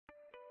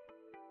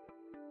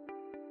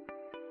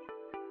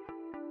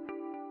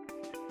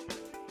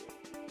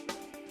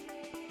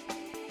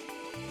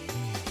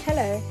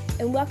Hello,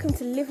 and welcome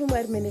to Living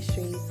Word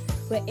Ministries.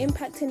 We're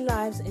impacting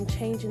lives and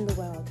changing the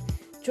world.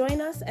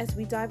 Join us as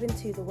we dive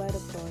into the Word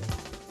of God.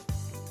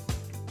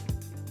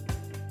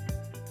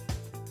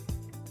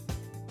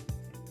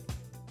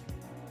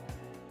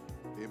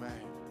 Amen.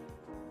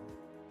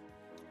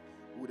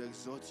 We would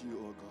exhort you,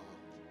 O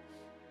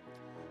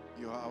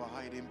God. You are our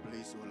hiding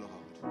place, O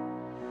Lord.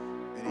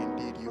 And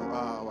indeed, you are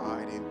our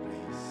hiding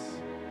place.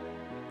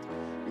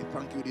 We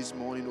thank you this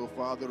morning, O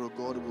Father, O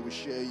God. We will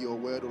share your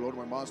word, O Lord,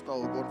 my Master,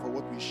 O God, for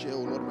what we share, O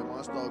Lord, my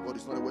Master, O God.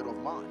 It's not a word of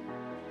man,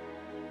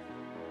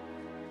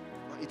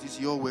 but it is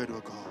your word, O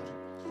God.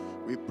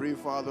 We pray,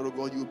 Father, O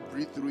God, you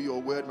breathe through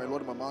your word, my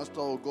Lord, my Master,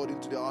 O God,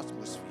 into the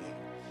atmosphere.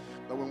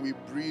 That when we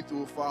breathe,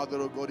 O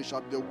Father, O God, it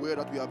shall be the word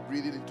that we are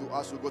breathing into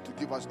us, O God, to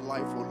give us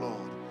life, O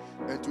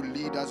Lord, and to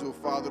lead us, O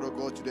Father, O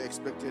God, to the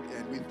expected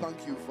end. We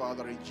thank you,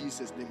 Father. In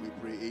Jesus' name we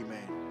pray.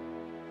 Amen.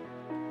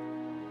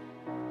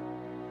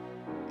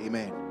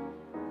 Amen.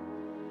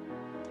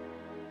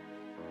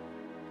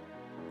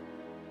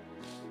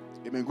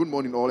 Amen. Good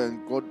morning, all,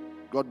 and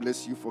God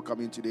bless you for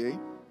coming today.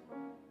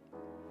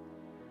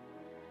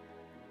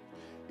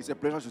 It's a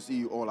pleasure to see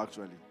you all,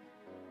 actually,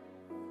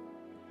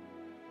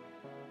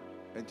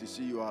 and to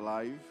see you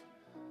alive.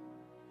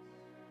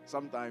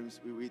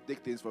 Sometimes we take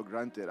things for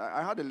granted.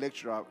 I had a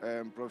lecturer,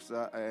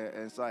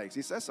 Professor Sykes.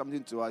 He said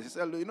something to us. He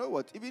said, you know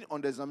what? Even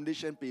on the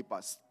examination paper,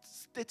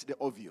 state the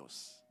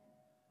obvious.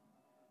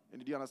 And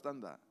did you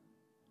understand that?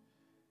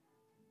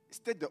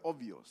 State the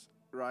obvious,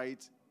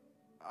 right?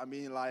 I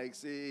mean, like,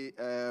 say,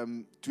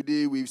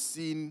 today we've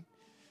seen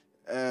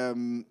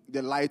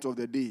the light of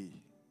the day,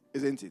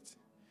 isn't it?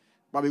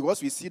 But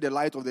because we see the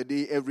light of the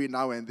day every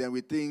now and then,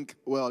 we think,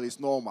 well, it's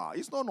normal.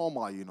 It's not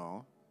normal, you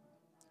know.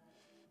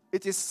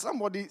 It is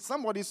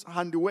somebody's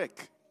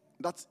handiwork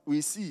that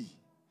we see.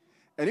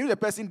 And if the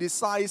person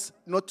decides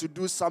not to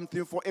do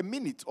something for a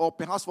minute or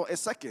perhaps for a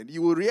second,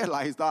 you will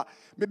realize that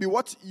maybe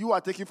what you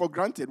are taking for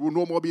granted will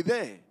no more be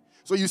there.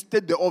 So you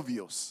state the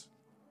obvious,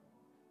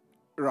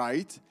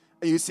 right?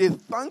 And you say,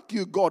 thank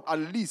you, God, at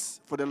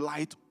least for the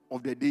light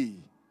of the day.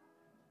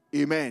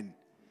 Amen.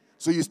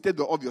 So you state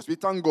the obvious. We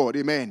thank God,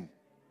 amen,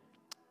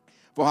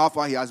 for how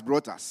far he has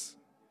brought us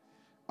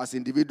as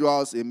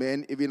individuals,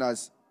 amen, even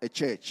as a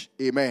church,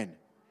 amen.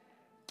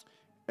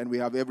 And we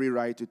have every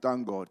right to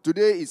thank God.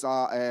 Today is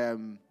our,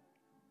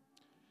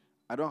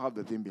 I don't have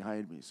the thing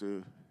behind me,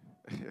 so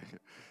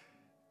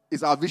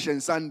it's our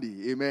Vision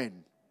Sunday,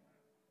 amen.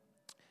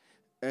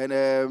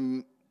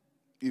 And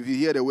if you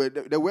hear the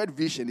word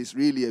vision is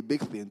really a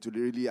big thing to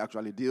really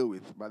actually deal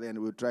with. But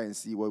then we'll try and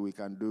see what we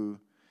can do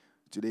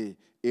today.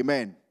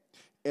 Amen.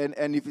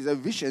 And if it's a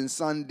Vision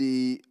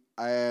Sunday,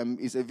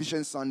 it's a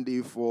Vision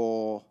Sunday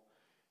for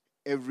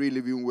every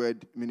Living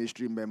Word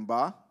ministry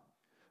member,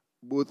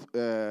 both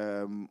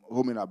home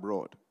and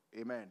abroad.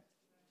 Amen.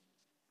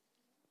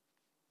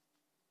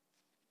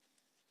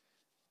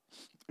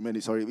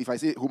 Amen. Sorry, if I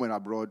say home and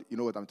abroad, you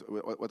know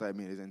what I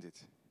mean, isn't it?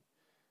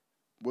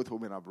 Both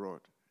home and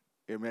abroad.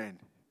 Amen.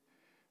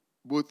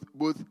 Both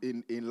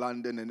in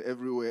London and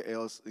everywhere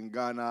else, in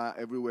Ghana,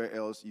 everywhere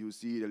else, you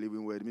see the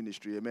Living Word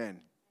ministry. Amen.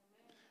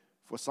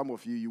 For some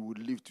of you, you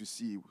would live to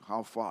see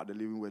how far the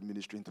Living Word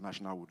Ministry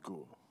International would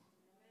go.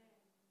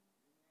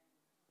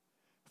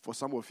 For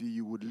some of you,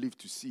 you would live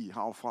to see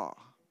how far.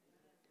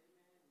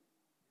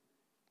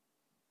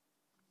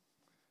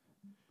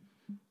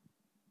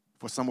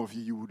 For some of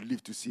you, you would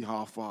live to see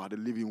how far the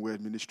Living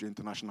Word Ministry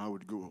International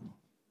would go.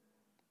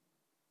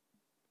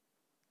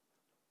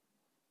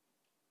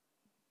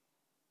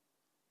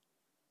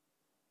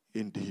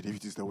 Indeed, if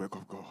it is the work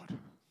of God.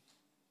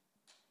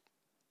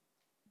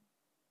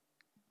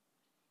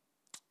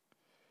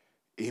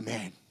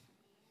 Amen.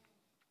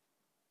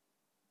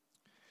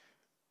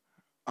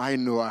 I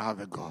know I have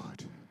a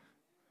God.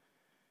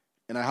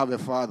 And I have a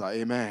Father.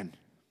 Amen.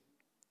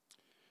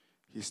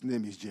 His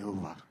name is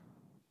Jehovah.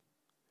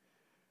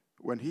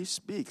 When he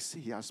speaks,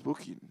 he has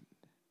spoken.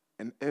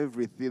 And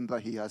everything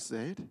that he has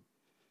said,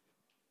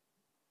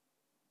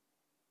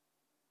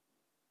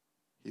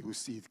 he will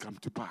see it come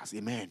to pass.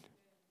 Amen.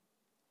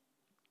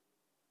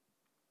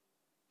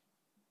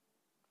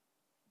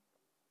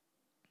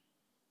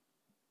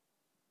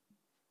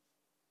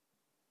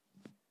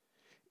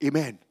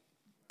 Amen.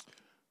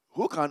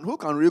 Who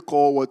can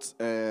recall what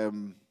our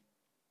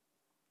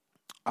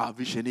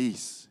vision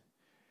is?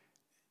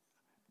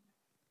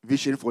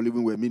 Vision for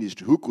Living Word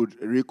Ministry. Who could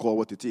recall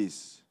what it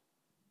is?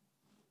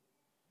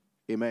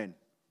 Amen.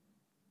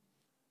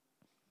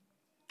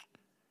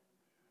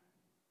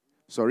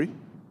 Sorry?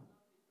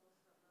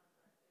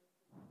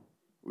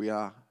 We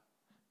are.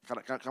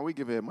 Can we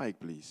give her a mic,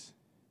 please?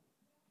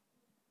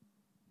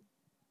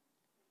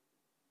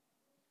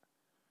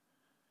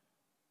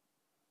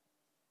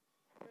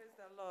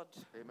 Lord.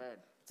 Amen.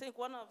 I think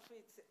one of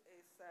it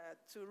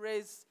is to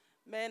raise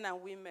men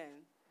and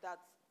women that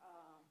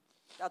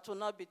will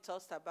not be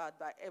tossed about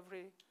by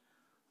every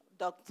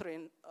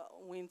doctrine,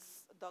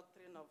 winds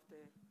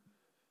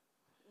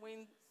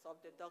of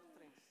the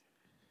doctrines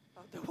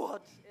of the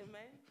world.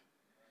 Amen.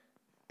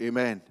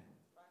 Amen.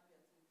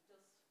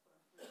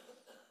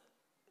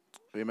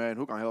 Amen.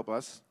 Who can help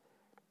us?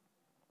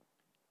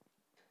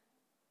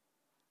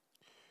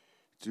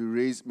 To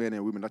raise men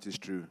and women, that is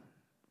true.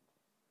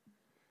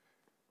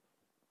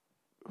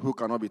 Who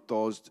cannot be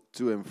tossed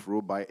to and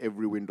fro by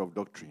every wind of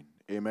doctrine.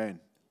 Amen.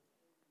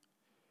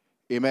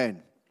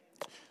 Amen.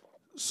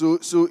 So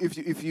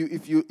if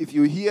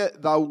you hear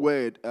that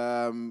word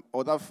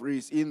or that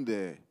phrase in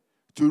there,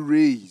 to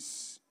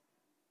raise,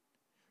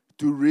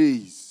 to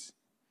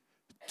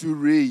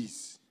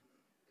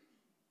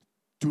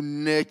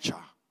nurture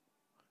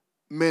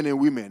men and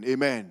women,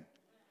 amen.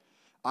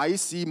 I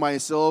see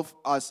myself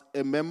as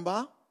a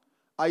member.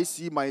 I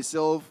see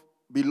myself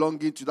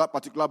belonging to that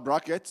particular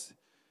bracket,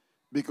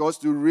 because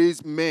to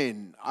raise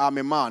men, I'm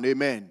a man,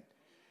 amen.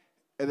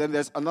 And then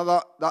there's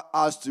another that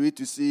adds to it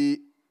to see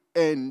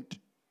and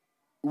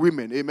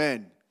women,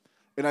 amen.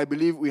 And I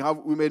believe we have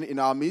women in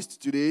our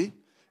midst today,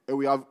 and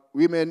we have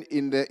women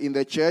in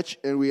the church,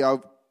 and we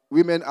have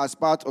women as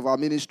part of our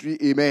ministry,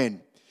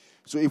 amen.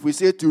 So if we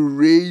say to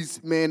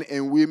raise men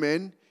and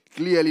women,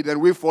 clearly then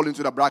we fall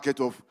into the bracket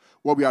of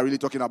what we are really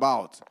talking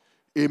about,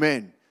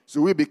 amen. So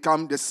we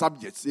become the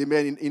subjects,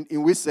 amen.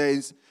 In which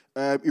sense,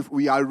 if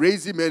we are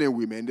raising men and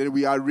women, then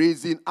we are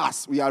raising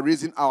us. We are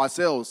raising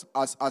ourselves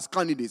as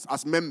candidates,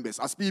 as members,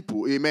 as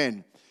people,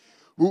 amen.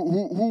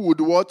 Who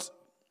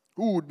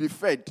would be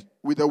fed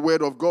with the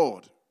word of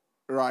God,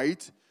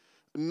 right?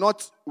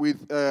 Not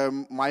with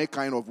my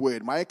kind of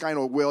word. My kind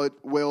of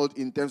world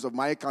in terms of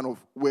my kind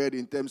of word,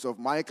 in terms of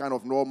my kind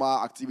of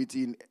normal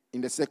activity in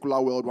the secular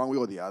world, one way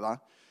or the other,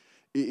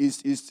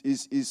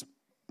 is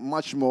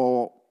much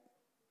more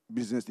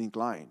business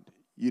inclined,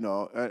 you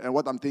know. And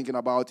what I'm thinking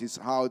about is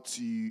how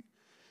to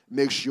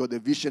make sure the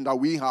vision that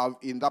we have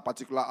in that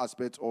particular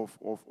aspect of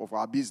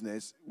our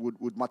business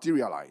would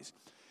materialize.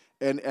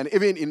 And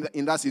even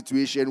in that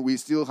situation, we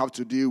still have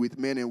to deal with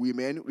men and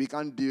women. We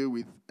can't deal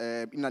with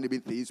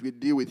inanimate things. We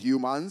deal with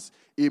humans,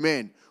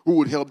 amen, who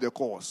would help the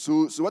cause.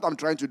 So what I'm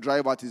trying to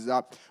drive at is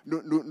that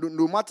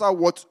no matter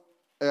what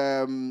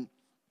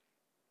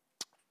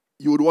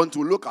you would want to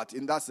look at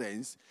in that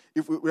sense,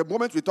 the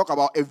moment we talk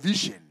about a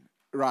vision,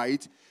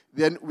 right,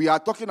 then we are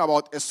talking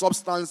about a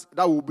substance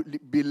that will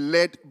be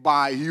led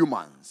by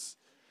humans.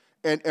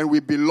 And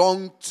we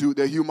belong to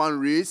the human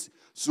race.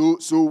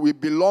 So we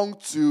belong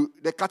to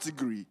the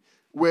category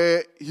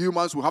where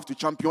humans will have to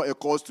champion a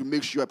cause to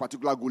make sure a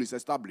particular goal is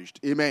established.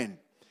 Amen.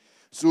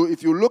 So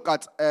if you look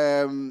at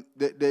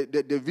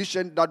the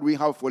vision that we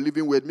have for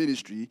Living Word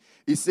Ministry,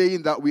 is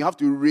saying that we have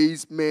to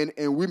raise men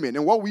and women.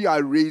 And what we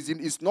are raising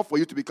is not for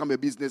you to become a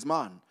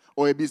businessman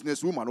or a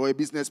businesswoman or a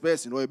business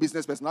person or a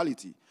business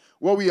personality.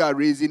 What we are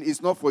raising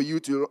is not for you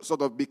to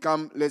sort of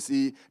become, let's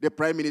say, the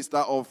Prime Minister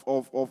of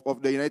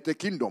the United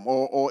Kingdom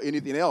or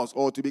anything else,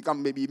 or to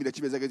become maybe even the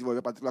Chief Executive of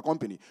a particular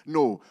company.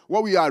 No.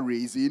 What we are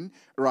raising,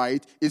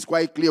 right, is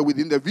quite clear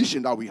within the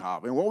vision that we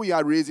have. And what we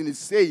are raising is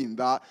saying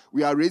that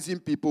we are raising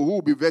people who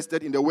will be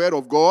vested in the Word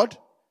of God,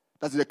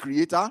 that's the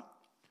Creator,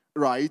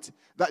 right,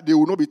 that they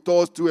will not be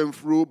tossed to and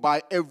fro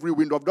by every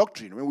wind of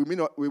doctrine. When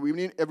we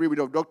mean every wind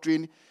of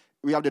doctrine,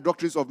 we have the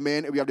doctrines of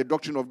men, and we have the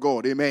doctrine of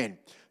God. Amen.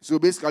 So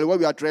basically what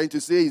we are trying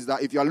to say is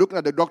that if you are looking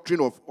at the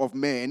doctrine of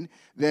men,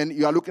 then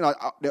you are looking at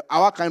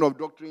our kind of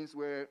doctrines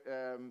where,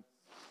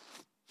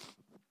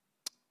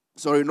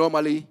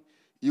 normally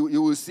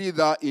you will see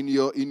that in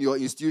your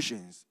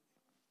institutions.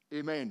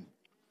 Amen.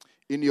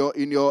 In your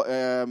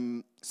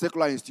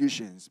secular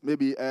institutions.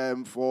 Maybe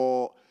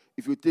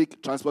if you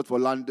take Transport for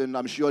London,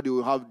 I'm sure they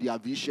will have their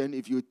vision.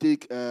 If you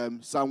take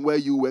somewhere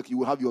you work, you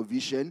will have your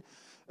vision.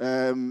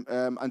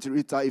 Auntie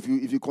Rita, if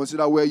you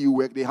consider where you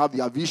work, they have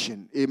their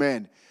vision.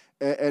 Amen.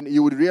 And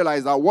you would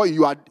realize that what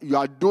you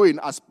are doing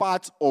as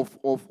part of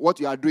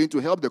what you are doing to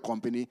help the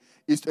company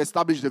is to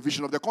establish the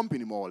vision of the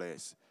company, more or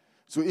less.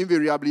 So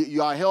invariably,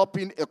 you are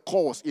helping a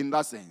cause in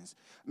that sense.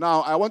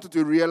 Now, I want you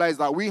to realize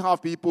that we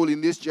have people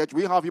in this church,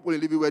 we have people in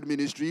Living Word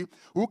Ministry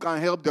who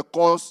can help the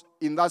cause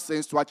in that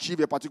sense to achieve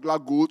a particular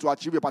goal, to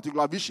achieve a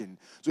particular vision.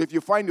 So if you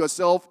find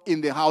yourself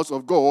in the house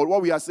of God,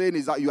 what we are saying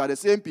is that you are the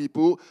same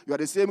people, you are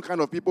the same kind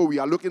of people we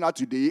are looking at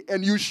today,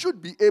 and you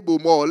should be able,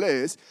 more or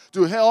less,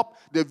 to help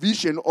the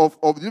vision of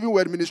Living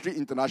Word Ministry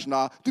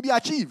International to be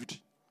achieved.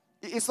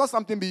 It's not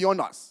something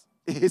beyond us.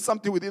 It's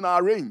something within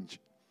our range.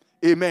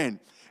 Amen.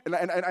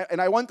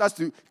 And I want us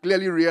to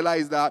clearly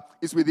realize that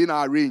it's within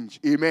our range.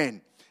 Amen.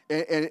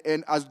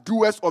 And as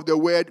doers of the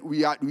word,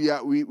 we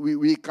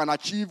can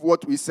achieve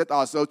what we set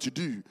ourselves to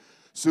do.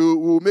 So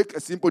we'll make a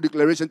simple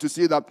declaration to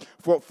say that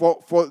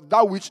for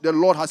that which the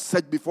Lord has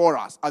set before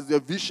us as the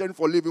vision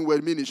for Living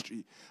Word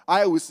Ministry,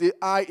 I will say,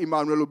 I,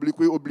 Emmanuel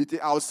Oblikwe Oblite,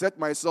 I'll set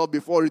myself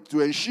before it to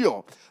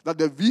ensure that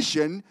the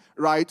vision,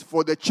 right,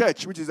 for the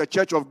church, which is the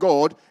church of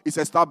God, is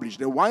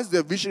established. And once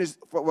the vision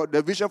for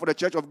the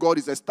church of God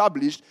is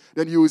established,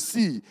 then you will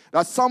see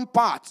that some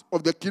part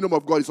of the kingdom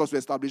of God is also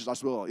established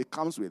as well. It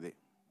comes with it.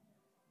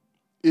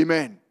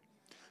 Amen.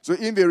 So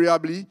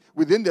invariably,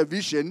 within the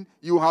vision,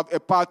 you have a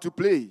part to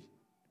play.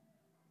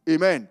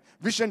 Amen.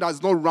 Vision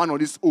does not run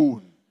on its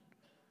own.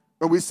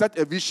 When we set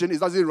a vision, it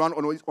doesn't run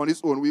on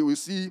its own. We will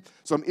see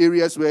some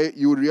areas where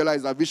you will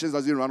realize that vision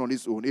doesn't run on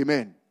its own.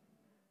 Amen.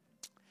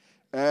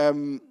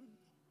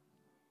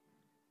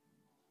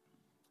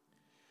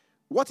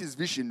 What is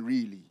vision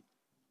really?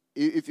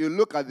 If you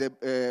look at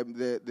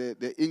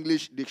the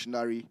English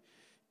dictionary,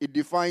 it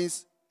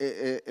defines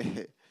a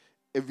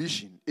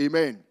vision.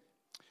 Amen.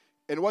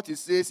 And what it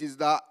says is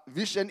that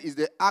vision is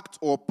the act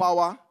or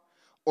power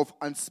of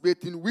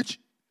anticipating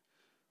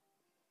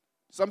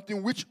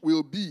something which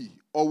will be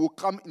or will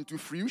come into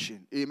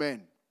fruition.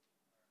 Amen.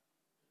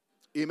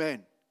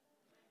 Amen.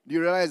 Do you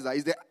realize that?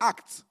 It's the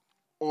act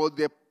or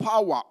the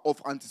power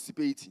of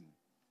anticipating.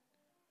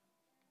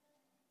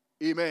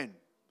 Amen.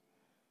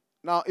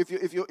 Now, if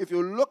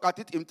you look at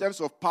it in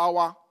terms of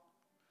power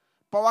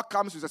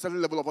comes with a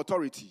certain level of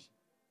authority.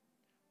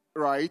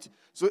 Right?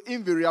 So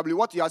invariably,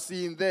 what you are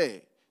seeing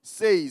there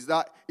says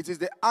that it is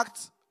the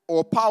act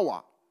or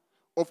power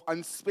of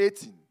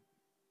anticipating.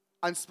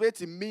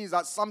 Anticipating means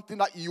that something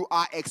that you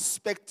are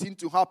expecting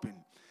to happen.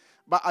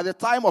 But at the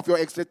time of your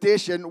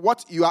expectation,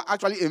 what you are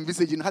actually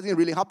envisaging hasn't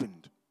really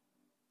happened.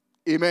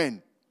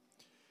 Amen.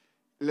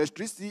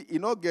 Electricity, you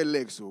don't get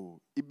legs, so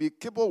it be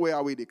cable where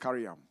away they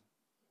carry them.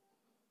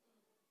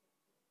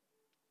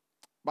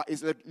 But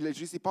is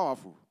electricity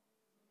powerful?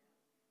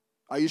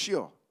 Are you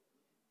sure?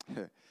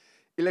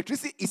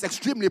 Electricity is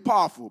extremely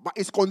powerful, but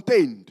it's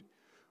contained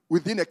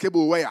within a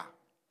cable wire.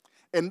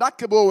 And that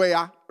cable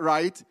wire,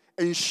 right,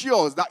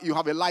 ensures that you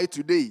have a light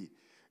today.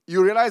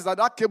 You realize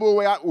that cable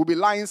wire will be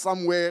lying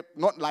somewhere,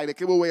 not like the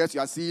cable wires you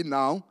are seeing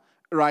now,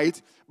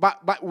 right?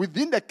 But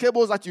within the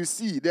cables that you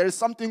see, there is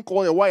something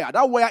called a wire.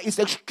 That wire is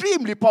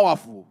extremely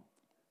powerful.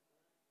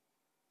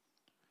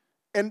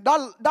 And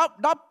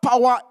that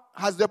power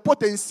has the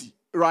potency,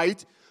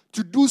 right,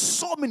 to do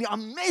so many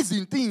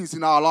amazing things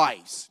in our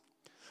lives.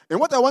 And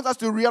what I want us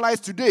to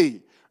realize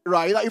today,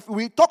 right, that if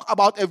we talk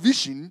about a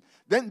vision,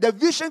 then the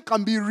vision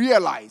can be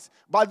realized.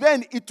 But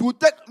then it will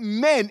take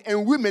men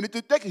and women, it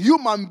will take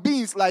human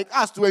beings like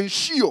us to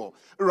ensure,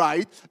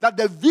 right, that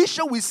the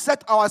vision we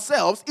set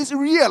ourselves is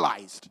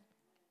realized.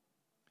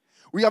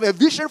 We have a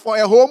vision for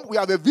a home. We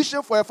have a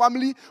vision for a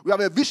family. We have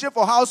a vision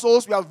for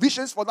households. We have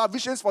visions for that,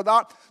 visions for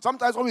that.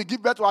 Sometimes when we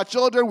give birth to our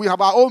children, we have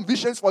our own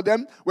visions for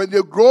them. When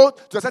they grow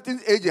to a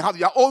certain age, they have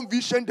their own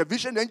vision. The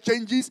vision then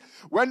changes.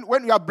 When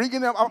we are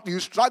bringing them up,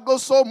 you struggle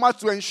so much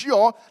to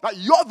ensure that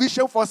your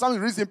vision for some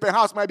reason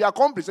perhaps might be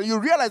accomplished. And you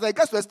realize that it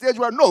gets to a stage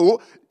where, no,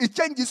 it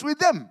changes with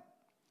them.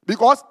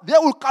 Because they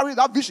will carry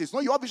that vision. It's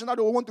not your vision that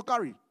they will want to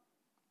carry.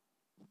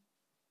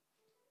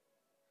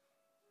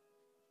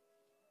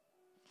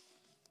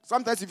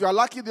 Sometimes if you are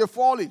lucky, they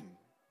fall in.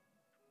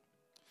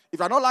 If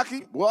you are not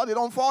lucky, well, they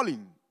don't fall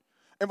in.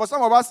 And for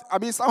some of us, I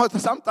mean,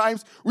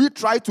 sometimes we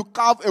try to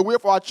carve a way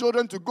for our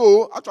children to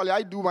go. Actually,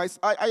 I do I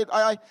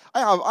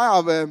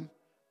have the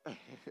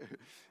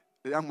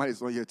young man is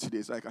not here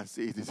today, so I can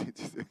say this.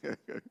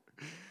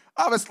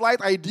 I have a slight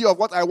idea of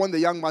what I want the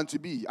young man to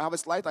be. I have a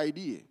slight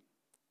idea.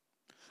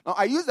 Now,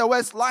 I use the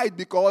word slight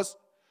because,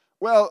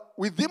 well,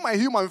 within my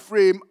human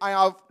frame, I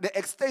have the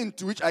extent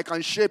to which I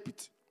can shape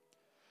it.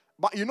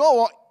 But you know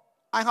what?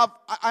 I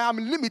am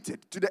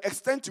limited to the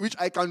extent to which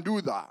I can do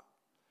that.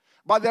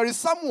 But there is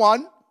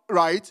someone,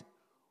 right,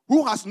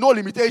 who has no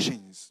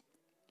limitations.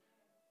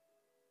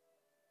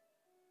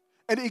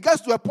 And it gets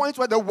to a point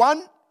where the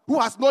one who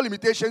has no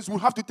limitations will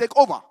have to take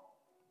over.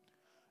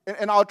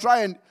 And I'll try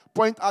and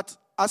point at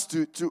us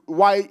to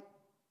why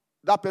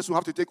that person will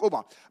have to take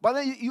over. But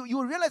then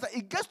you realize that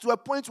it gets to a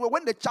point where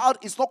when the child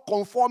is not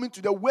conforming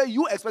to the way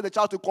you expect the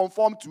child to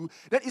conform to,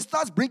 then it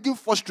starts bringing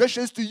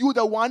frustrations to you,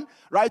 the one,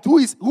 right, who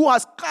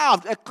has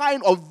carved a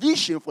kind of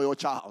vision for your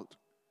child.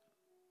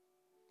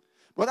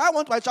 But I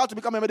want my child to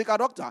become a medical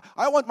doctor.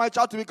 I want my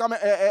child to become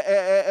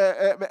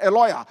a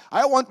lawyer.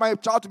 I want my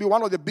child to be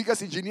one of the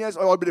biggest engineers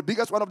or be the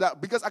biggest one of the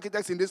biggest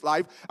architects in this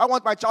life. I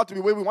want my child to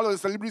be one of the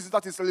celebrities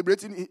that is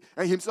celebrating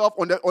himself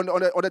on the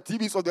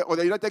TVs of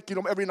the United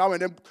Kingdom every now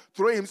and then,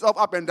 throwing himself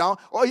up and down.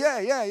 Oh,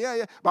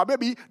 yeah. But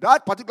maybe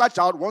that particular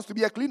child wants to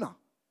be a cleaner.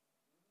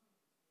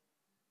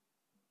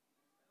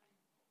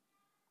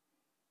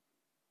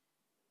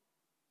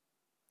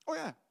 Oh,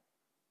 yeah.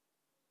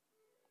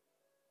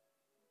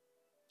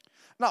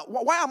 Now,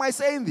 why am I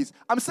saying this?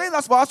 I'm saying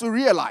that for us to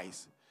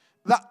realize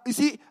that, you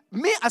see,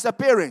 me as a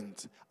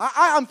parent,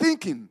 I am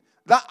thinking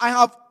that I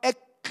have a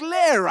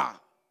clearer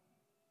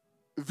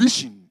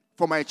vision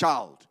for my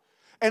child.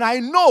 And I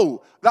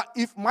know that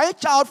if my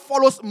child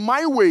follows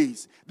my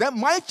ways, then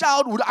my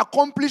child would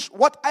accomplish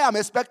what I am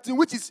expecting,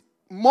 which is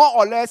more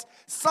or less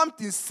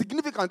something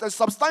significant and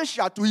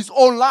substantial to his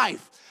own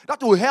life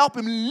that will help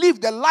him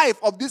live the life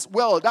of this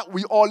world that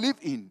we all live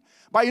in.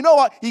 But you know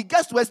what? He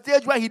gets to a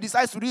stage where he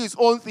decides to do his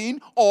own thing,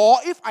 or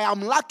if I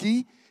am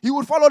lucky, he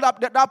will follow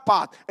that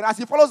path. And as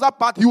he follows that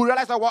path, he will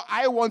realize what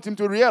I want him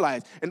to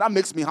realize. And that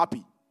makes me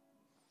happy.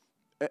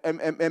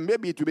 And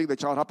maybe it will make the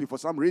child happy for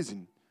some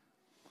reason.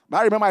 But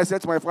I remember I said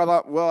to my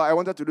father, well, I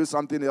wanted to do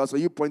something else, so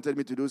you pointed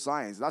me to do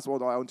science. That's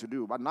what I want to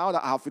do. But now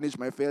that I have finished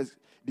my first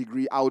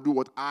degree, I'll do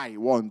what I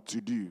want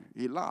to do.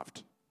 He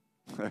laughed.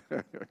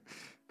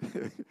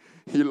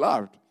 He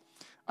laughed.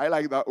 I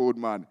like that old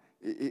man.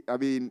 I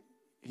mean,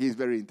 he's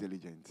very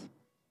intelligent.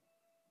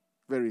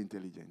 Very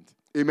intelligent.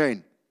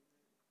 Amen.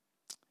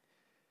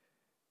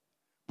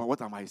 But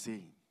what am I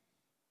saying?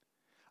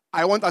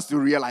 I want us to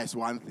realize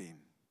one thing.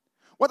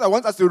 What I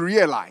want us to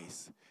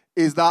realize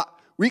is that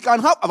we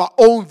can have our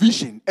own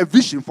vision, a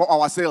vision for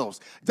ourselves.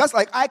 Just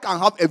like I can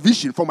have a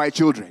vision for my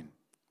children.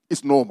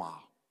 It's normal.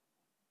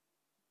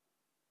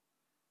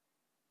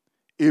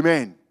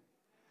 Amen.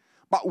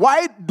 But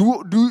why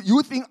do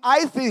you think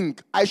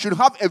I should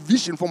have a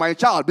vision for my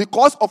child?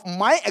 Because of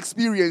my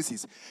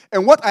experiences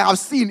and what I have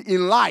seen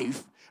in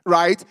life,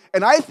 right?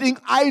 And I think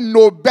I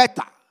know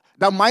better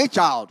than my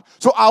child.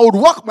 So I would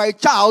walk my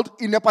child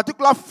in a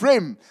particular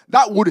frame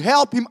that would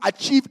help him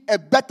achieve a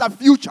better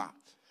future.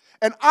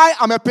 And I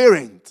am a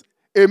parent.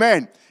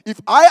 Amen. If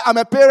I am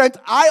a parent,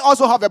 I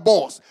also have a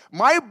boss.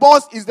 My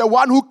boss is the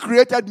one who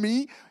created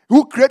me,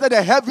 who created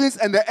the heavens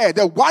and the earth.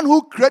 The one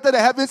who created the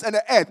heavens and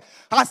the earth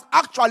has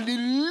actually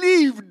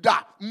lived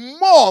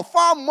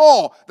far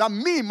more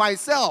than me,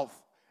 myself.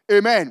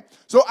 Amen.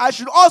 So I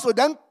should also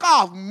then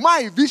carve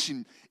my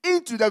vision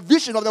into the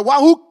vision of the one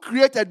who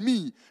created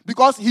me,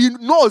 because he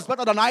knows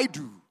better than I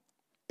do.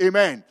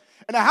 Amen.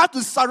 And I have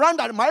to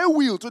surrender my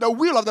will to the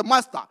will of the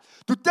master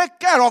to take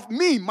care of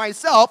me,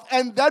 myself,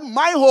 and then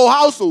my whole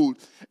household.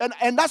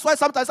 And that's why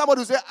sometimes somebody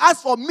will say,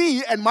 as for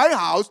me and my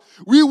house,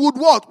 we would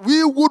what?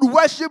 We would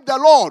worship the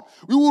Lord.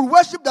 We would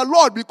worship the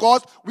Lord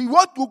because we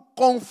want to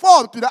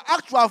conform to the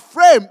actual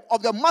frame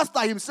of the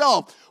master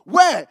himself,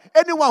 where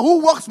anyone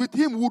who works with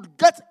him would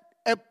get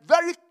a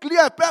very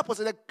clear purpose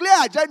and a clear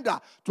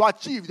agenda to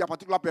achieve their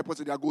particular purpose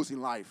and their goals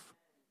in life.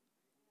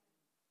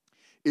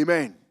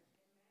 Amen.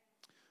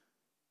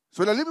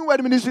 So the Living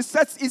Word Ministry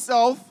sets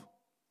itself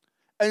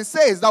and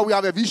says that we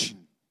have a vision.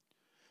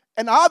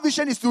 And our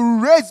vision is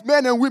to raise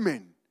men and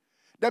women.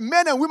 The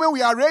men and women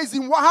we are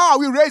raising, how are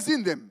we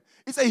raising them?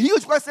 It's a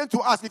huge question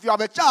to ask. If you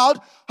have a child,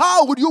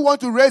 how would you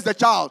want to raise the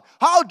child?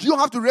 How do you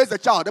have to raise the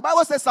child? The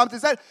Bible says something,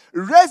 said,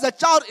 raise the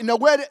child in a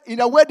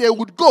way they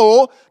would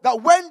go,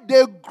 that when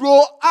they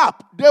grow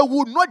up, they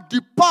would not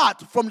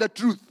depart from the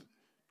truth.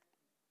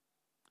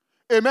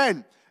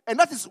 Amen. And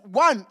that is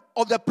one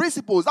of the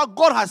principles that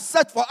God has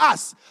set for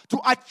us to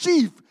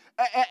achieve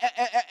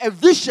a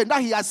vision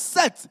that he has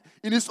set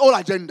in his own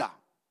agenda.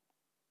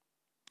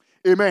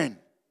 Amen.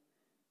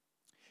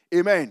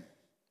 Amen.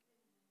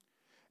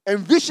 And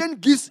vision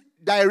gives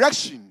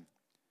direction.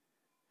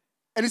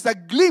 And it's a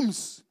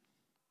glimpse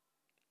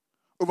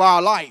of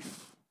our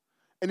life.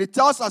 And it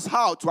tells us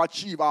how to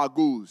achieve our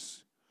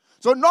goals.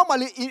 So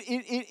normally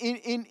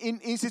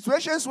in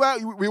situations where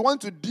we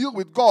want to deal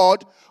with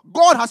God,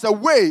 God has a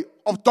way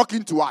of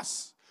talking to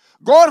us.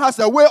 God has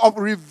a way of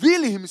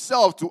revealing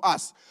himself to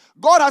us.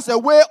 God has a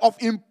way of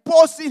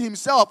imposing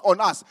himself on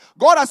us.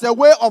 God has a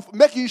way of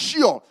making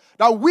sure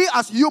that we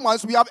as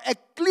humans, we have a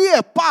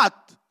clear path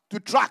to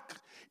track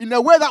in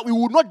a way that we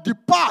will not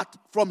depart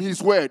from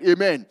his word.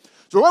 Amen.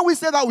 So when we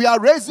say that we are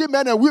raising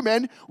men and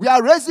women, we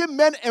are raising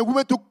men and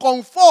women to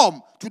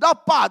conform to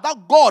that path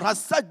that God has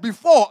set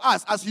before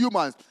us as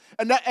humans.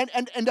 And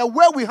the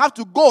way we have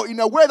to go in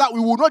a way that we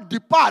will not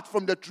depart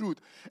from the truth.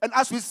 And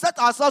as we set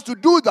ourselves to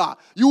do that,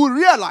 you will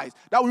realize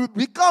that we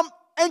become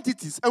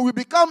entities and we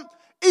become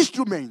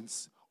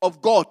instruments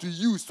of God to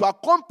use to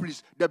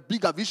accomplish the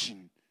bigger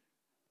vision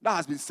that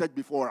has been set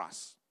before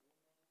us.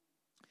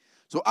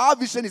 So our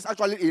vision is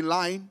actually in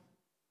line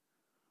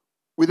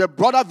with the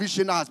broader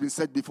vision that has been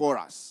set before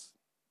us.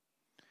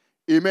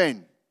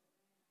 Amen.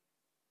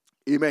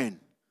 Amen.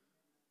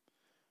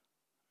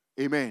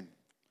 Amen.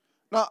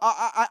 Now,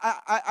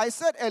 I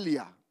said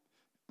earlier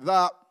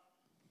that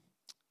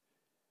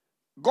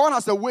God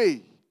has a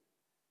way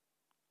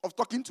of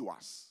talking to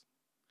us.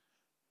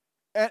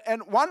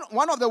 And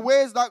one of the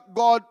ways that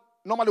God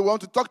normally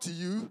wants to talk to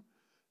you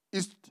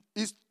is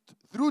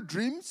through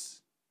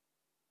dreams.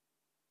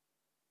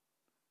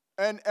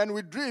 And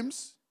with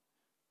dreams,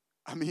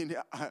 I mean,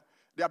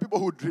 there are people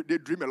who they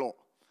dream a lot.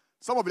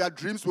 Some of their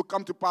dreams will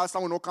come to pass,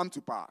 some will not come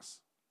to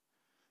pass.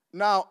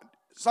 Now,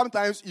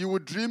 sometimes you will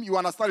dream, you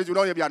understand it, you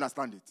don't even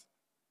understand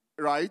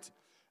it. Right?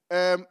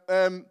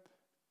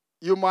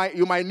 You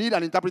might need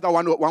an interpreter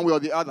one way or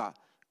the other.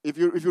 If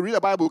you read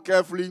the Bible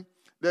carefully,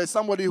 there's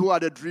somebody who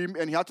had a dream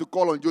and he had to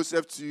call on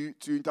Joseph to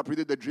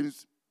interpret the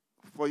dreams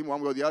for him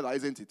one way or the other,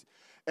 isn't it?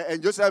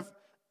 And Joseph,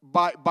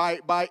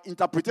 by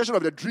interpretation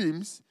of the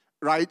dreams,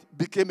 right,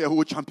 became a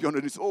whole champion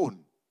on his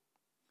own.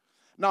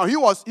 Now, he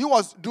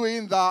was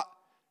doing that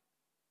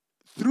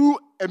through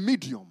a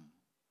medium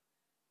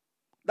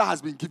that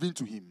has been given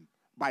to him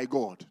by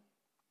God.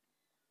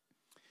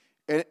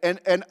 And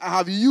I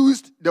have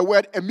used the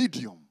word a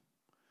medium.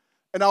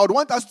 And I would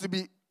want us to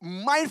be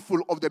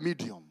mindful of the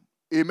medium.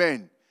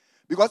 Amen.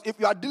 Because if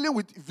you are dealing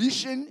with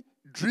vision,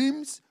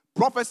 dreams,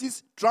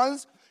 prophecies,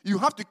 trance, you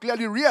have to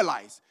clearly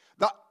realize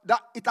that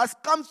it has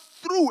come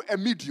through a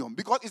medium,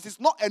 because it is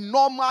not a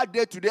normal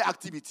day-to-day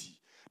activity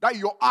that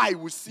your eye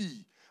will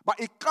see. But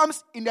it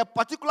comes in a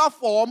particular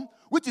form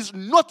which is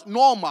not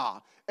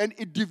normal, and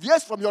it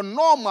deviates from your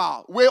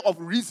normal way of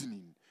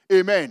reasoning.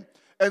 Amen.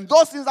 And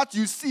those things that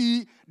you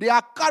see, they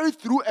are carried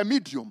through a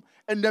medium.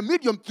 And the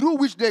medium through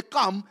which they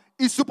come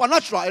is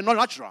supernatural and not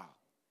natural.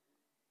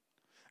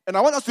 And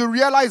I want us to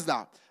realize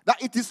that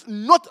it is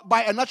not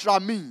by a natural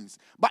means,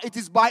 but it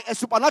is by a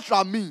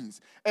supernatural means.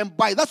 And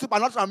by that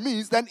supernatural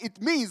means, then it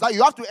means that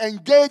you have to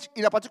engage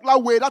in a particular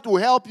way that will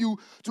help you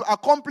to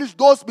accomplish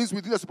those means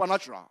within the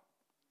supernatural.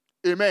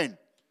 Amen.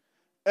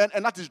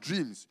 And that is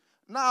dreams.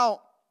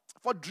 Now,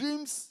 for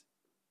dreams,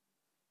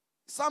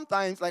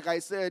 sometimes, like I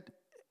said,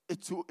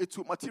 it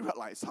will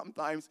materialize.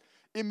 Sometimes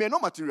it may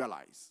not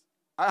materialize.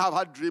 I have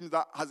had dreams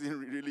that hasn't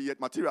really yet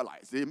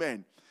materialized.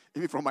 Amen.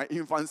 Even from my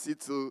infancy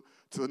to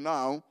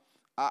now,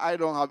 I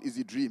don't have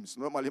easy dreams.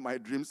 Normally my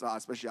dreams are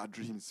special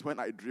dreams. When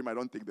I dream, I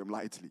don't take them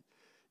lightly.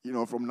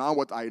 From now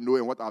what I know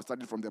and what I've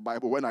studied from the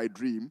Bible, when I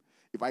dream,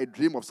 if I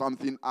dream of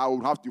something, I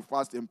will have to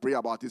fast and pray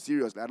about it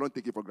seriously. I don't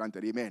take it for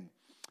granted. Amen.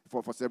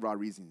 For several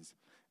reasons.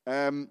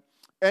 And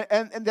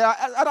there are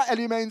other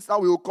elements that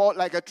we will call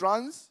like a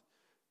trance.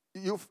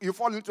 You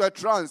fall into a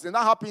trance, and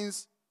that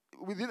happens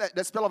within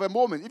the spell of a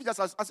moment. If just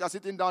as you're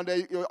sitting down there,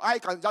 your eye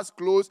can just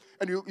close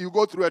and you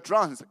go through a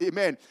trance.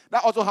 Amen.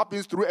 That also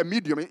happens through a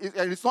medium. And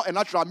it's not a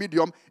natural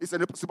medium, it's a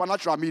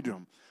supernatural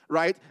medium.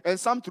 Right? And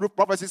some through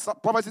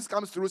prophecies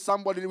comes through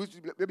somebody which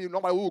maybe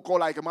nobody will call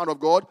like a man of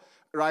God.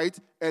 Right?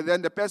 And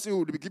then the person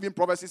will be giving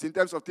prophecies in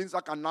terms of things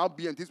that can now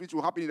be and things which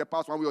will happen in the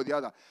past one way or the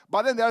other.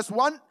 But then there's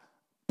one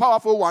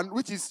powerful one,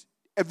 which is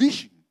a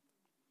vision.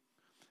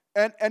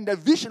 And the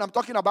vision I'm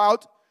talking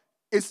about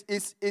is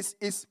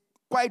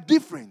quite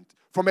different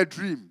from a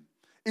dream.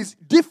 It's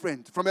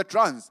different from a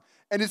trance.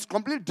 And it's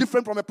completely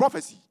different from a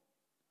prophecy.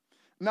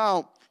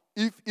 Now,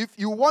 if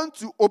you want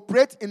to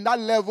operate in that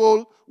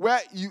level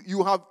where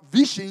you have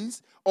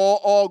visions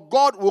or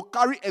God will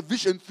carry a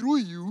vision through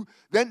you,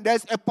 then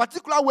there's a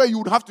particular way you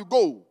would have to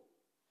go.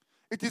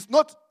 It is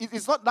not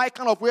that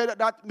kind of way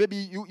that maybe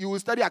you will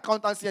study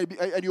accountancy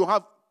and you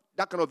have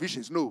that kind of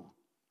visions. No,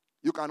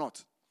 you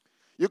cannot.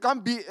 You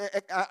can't be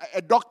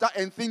a doctor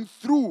and think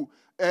through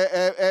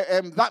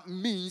that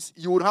means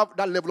you would have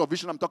that level of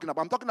vision I'm talking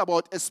about. I'm talking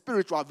about a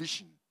spiritual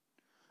vision.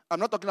 I'm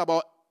not talking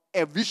about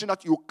a vision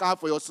that you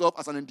carve for yourself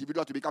as an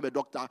individual to become a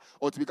doctor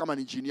or to become an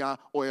engineer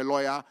or a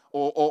lawyer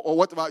or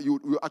whatever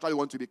you actually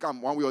want to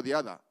become, one way or the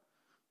other.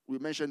 We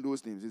mentioned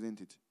those things,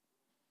 isn't it?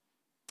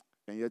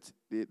 And yet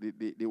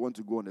they want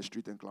to go on the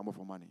street and clamor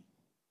for money.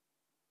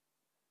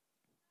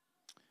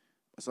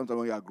 Sometimes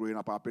when we are growing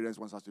up, our parents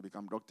want us to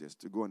become doctors,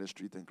 to go on the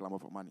street and clamor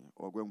for money,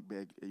 or go and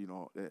beg,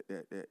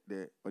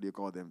 the what do you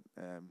call them?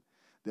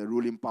 The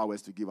ruling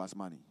powers to give us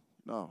money.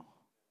 No.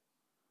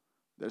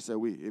 There's a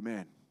way.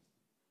 Amen.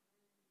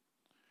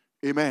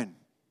 Amen.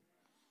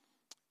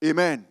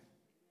 Amen.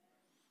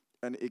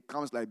 And it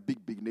comes like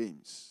big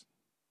names.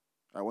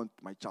 I want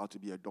my child to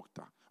be a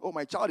doctor. Oh,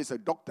 my child is a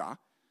doctor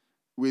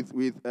with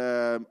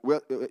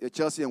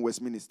Chelsea and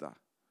Westminster.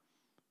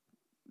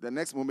 The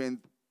next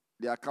moment,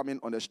 they are coming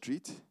on the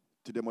street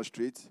to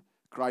demonstrate,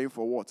 crying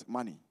for what?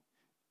 Money.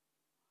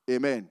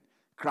 Amen.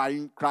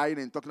 Crying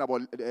and talking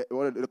about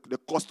the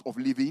cost of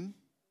living.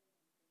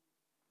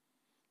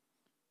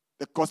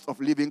 The cost of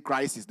living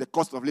crisis. The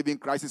cost of living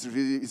crisis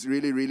is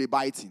really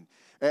biting.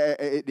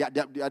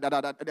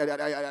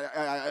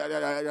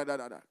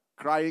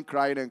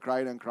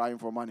 Crying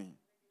for money.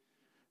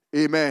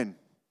 Amen.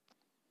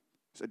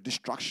 It's a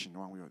distraction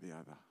one way or the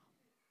other.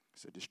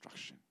 It's a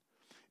distraction.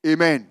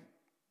 Amen.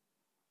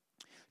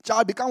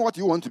 Child, become what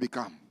you want to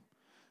become.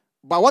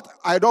 But what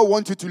I don't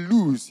want you to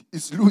lose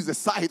is lose the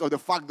sight of the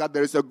fact that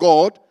there is a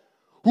God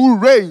who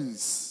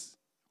reigns,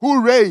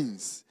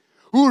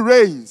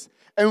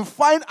 and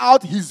find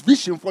out his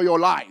vision for your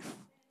life.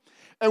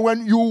 And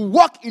when you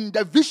walk in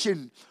the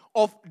vision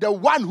of the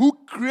one who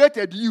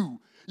created you,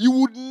 you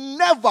would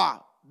never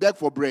beg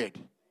for bread.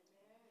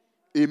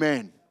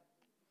 Amen.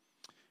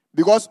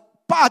 Because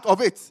part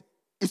of it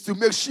is to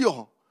make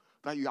sure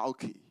that you are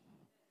okay.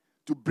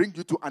 To bring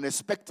you to an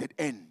expected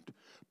end.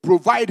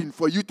 Providing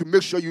for you to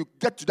make sure you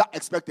get to that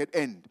expected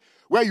end.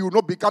 Where you will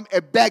not become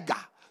a beggar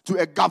to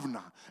a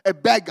governor. A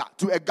beggar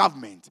to a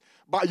government.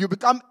 But you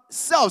become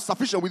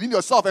self-sufficient within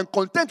yourself and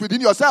content within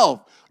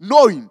yourself.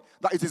 Knowing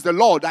that it is the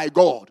Lord thy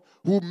God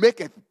who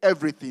maketh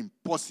everything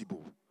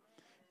possible.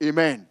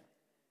 Amen.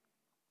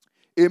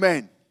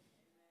 Amen.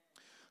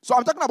 So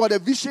I'm talking about the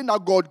vision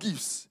that God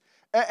gives.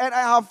 And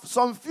I have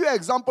some few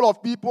examples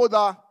of people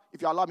that,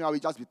 if you allow me, I will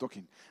just be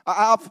talking. I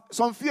have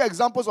some few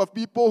examples of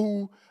people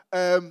who,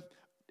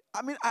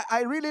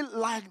 I really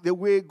like the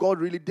way God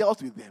really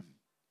dealt with them.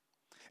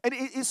 And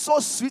it's so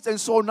sweet and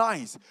so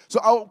nice. So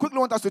I quickly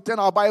want us to turn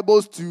our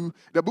Bibles to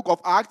the book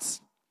of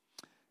Acts.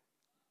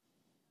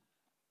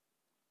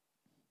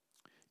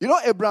 You know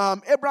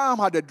Abraham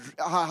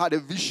had a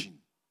vision.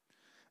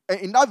 And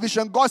in that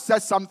vision, God said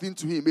something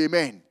to him.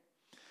 Amen.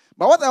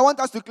 But what I want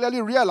us to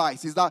clearly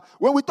realize is that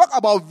when we talk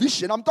about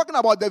vision, I'm talking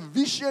about the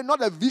vision, not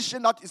the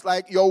vision that is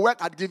like your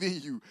work had given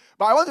you.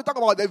 But I want to talk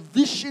about the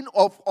vision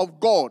of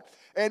God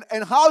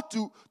and how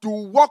to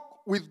walk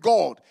with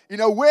God in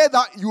a way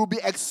that you will be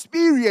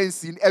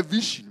experiencing a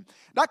vision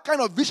That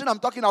kind of vision I'm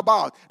talking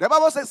about. The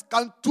Bible says,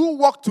 can two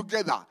walk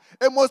together?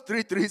 Amos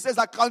 3:3. He says,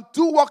 can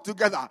two walk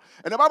together?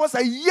 And the Bible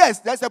says, yes,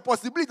 there's a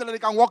possibility that they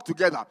can walk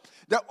together.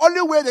 The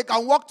only way they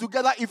can walk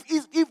together if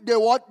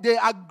they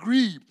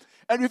agree.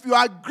 And if you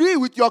agree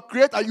with your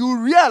Creator, you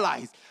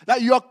realize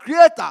that your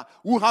Creator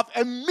will have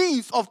a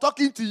means of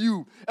talking to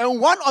you.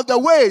 And one of the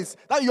ways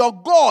that your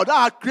God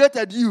that had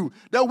created you,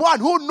 the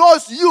one who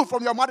knows you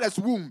from your mother's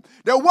womb,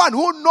 the one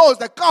who knows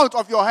the count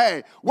of your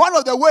hair, one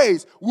of the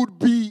ways would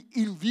be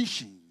in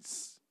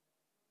visions.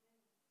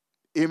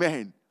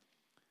 Amen.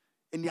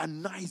 And they are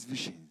nice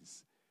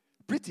visions.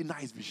 Pretty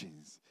nice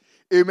visions.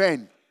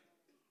 Amen.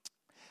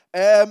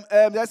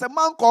 There's a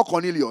man called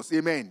Cornelius.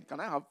 Amen.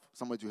 Can I have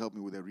somebody to help me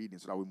with the reading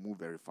so that we move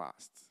very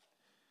fast?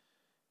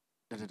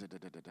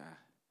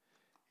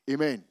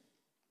 Amen.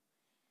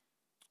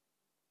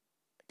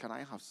 Can I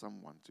have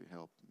someone to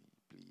help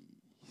me,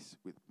 please,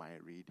 with my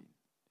reading?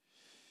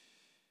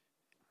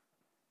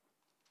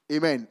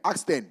 Amen.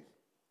 Acts 10.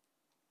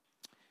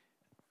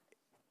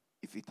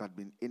 If it had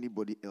been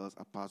anybody else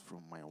apart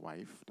from my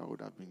wife, that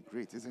would have been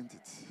great, isn't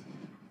it?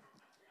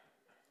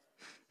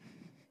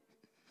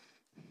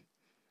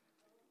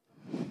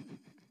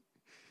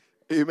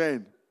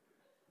 Amen.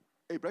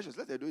 Hey, precious,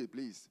 let her do it,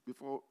 please.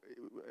 Before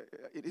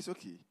it is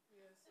okay.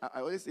 Yes.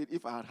 I always said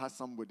if I had had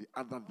somebody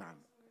other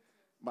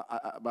than,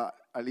 but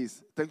at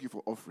least thank you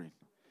for offering.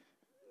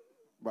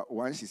 But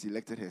once she's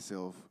elected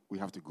herself, we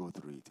have to go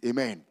through it.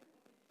 Amen.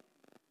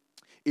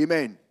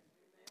 Amen.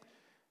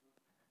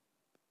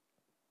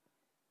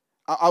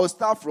 I will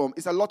start from.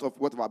 It's a lot of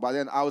whatever, but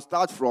then I will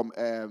start from.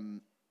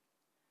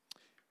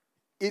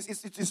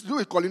 It's to do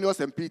with Cornelius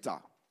and Peter.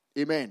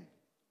 Amen.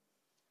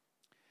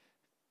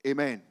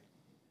 Amen.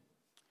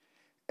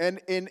 And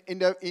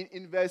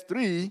in verse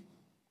 3,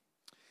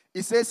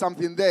 it says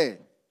something there.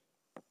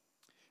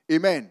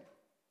 Amen.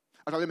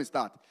 Actually, let me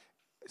start.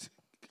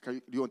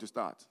 Do you want to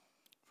start?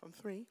 From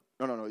 3?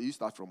 No. You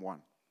start from 1.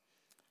 Okay.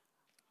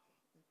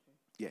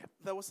 Yeah.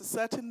 There was a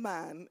certain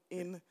man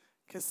in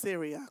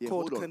Caesarea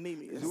called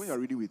Cornelius. When you're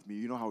reading with me,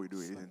 you know how we do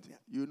it, isn't it? Yeah.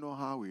 You know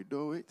how we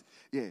do it?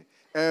 Yeah.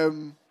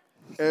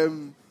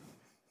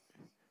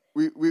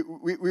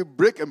 We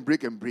break and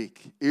break and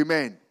break.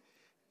 Amen.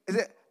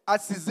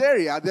 At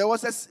Caesarea, there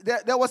was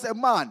a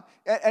man,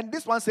 and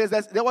this one says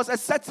that there was a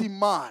certain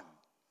man.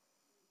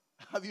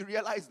 Have you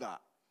realized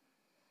that?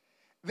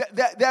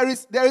 There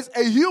is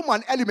a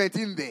human element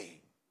in there.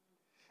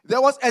 There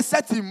was a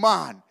certain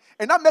man,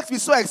 and that makes me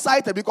so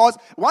excited because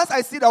once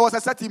I see there was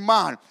a certain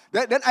man,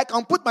 then I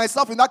can put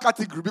myself in that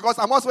category because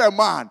I'm also a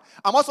man.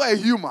 I'm also a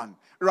human,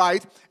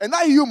 right? And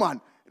that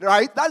human.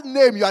 Right? That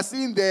name you are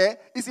seeing there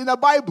is in the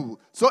Bible.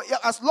 So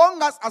as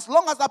long as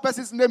that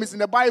person's name is in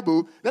the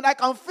Bible, then I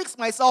can fix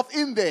myself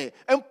in there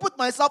and put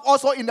myself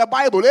also in the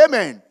Bible.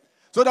 Amen.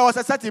 So there was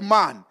a certain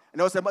man, and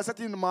there was a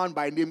certain man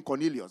by name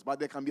Cornelius, but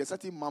there can be a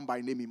certain man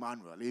by name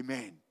Emmanuel.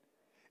 Amen.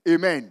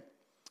 Amen.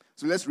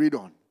 So let's read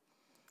on.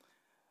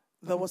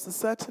 There was a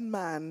certain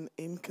man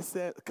in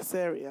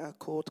Caesarea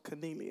called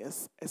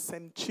Cornelius, a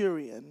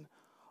centurion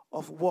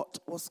of what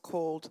was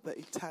called the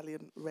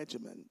Italian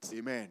regiment.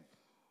 Amen.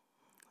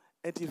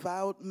 A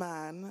devout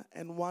man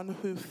and one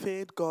who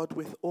feared God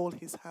with all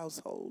his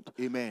household.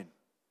 Amen.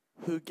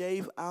 Who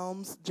gave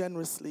alms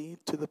generously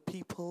to the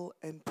people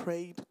and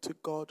prayed to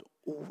God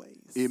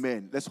always.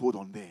 Amen. Let's hold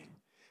on there.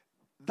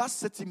 That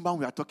certain man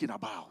we are talking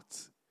about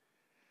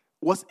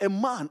was a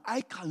man I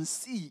can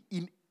see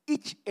in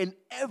each and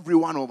every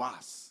one of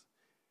us.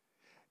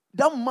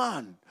 That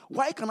man,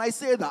 why can I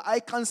say that?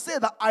 I can say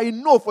that I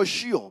know for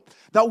sure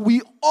that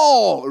we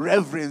all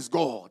reverence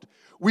God.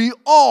 We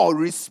all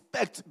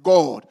respect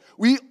God.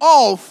 We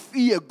all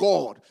fear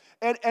God.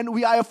 And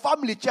we are a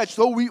family church,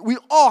 so we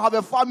all have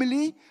a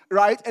family,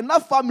 right? And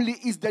that family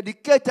is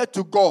dedicated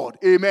to God.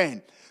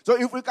 Amen. So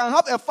if we can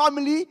have a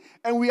family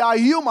and we are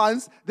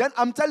humans, then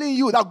I'm telling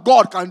you that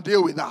God can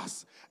deal with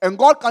us. And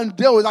God can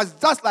deal with us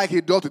just like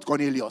he dealt with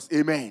Cornelius.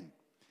 Amen.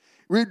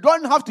 We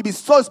don't have to be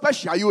so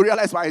special. You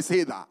realize why I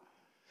say that.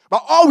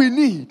 But all we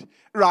need,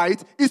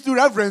 right, is to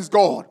reverence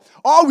God.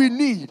 All we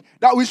need,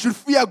 that we should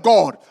fear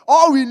God.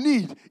 All we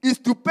need is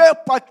to pay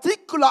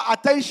particular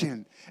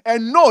attention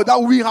and know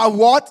that we have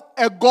what?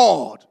 A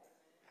God.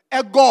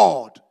 A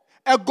God.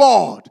 A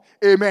God.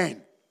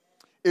 Amen.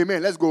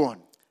 Amen. Let's go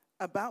on.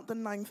 About the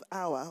 9th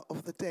hour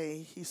of the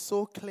day, he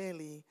saw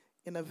clearly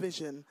in a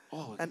vision.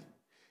 About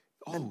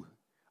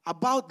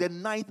the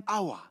 9th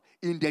hour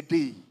in the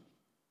day.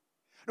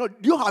 No,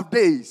 do you have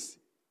days?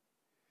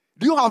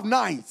 Do you have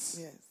nights?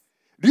 Yes.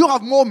 Do you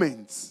have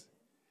moments?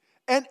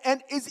 And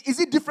is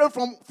it different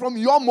from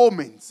your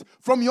moments,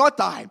 from your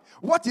time?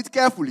 Watch it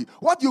carefully.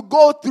 What you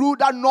go through,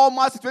 that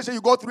normal situation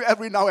you go through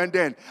every now and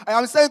then. I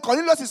am saying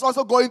Cornelius is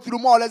also going through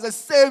more or less the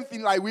same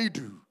thing like we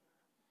do.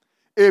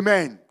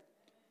 Amen.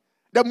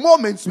 The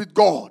moments with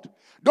God.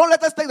 Don't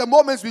let us take the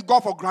moments with God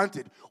for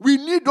granted. We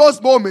need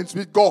those moments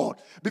with God.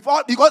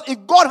 Because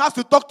if God has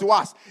to talk to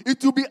us,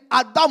 it will be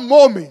at that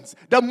moment,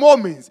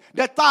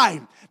 the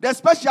time, the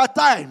special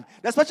time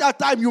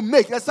you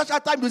make, the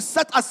special time you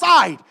set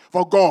aside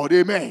for God.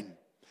 Amen.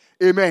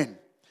 Amen.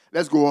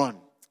 Let's go on.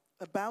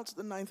 About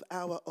the 9th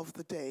hour of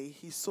the day,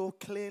 he saw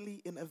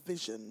clearly in a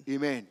vision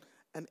Amen.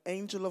 an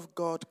angel of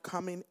God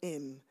coming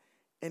in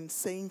and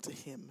saying to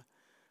him,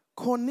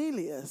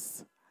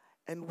 Cornelius.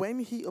 And when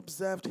he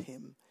observed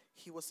him,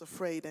 he was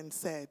afraid and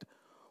said,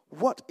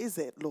 What is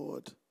it,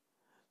 Lord?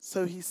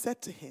 So he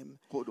said to him,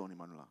 Hold on,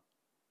 Emmanuel.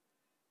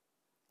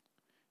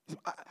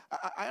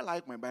 I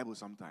like my Bible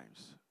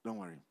sometimes. Don't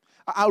worry.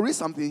 I'll read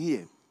something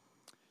here.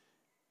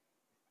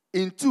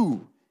 In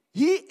 2,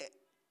 he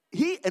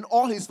and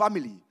all his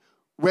family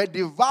were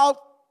devout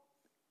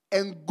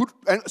and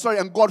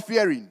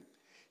God-fearing.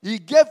 He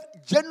gave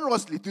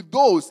generously to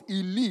those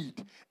in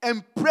need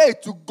and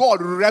prayed to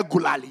God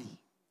regularly.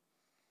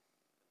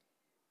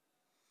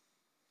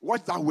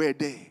 What's that word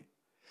there?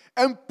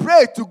 And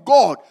pray to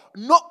God,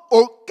 not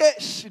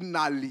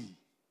occasionally.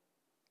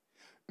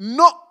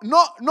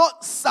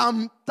 Not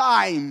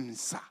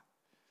sometimes.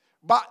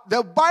 But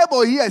the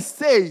Bible here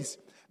says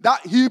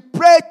that he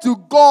prayed to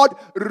God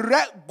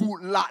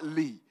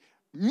regularly.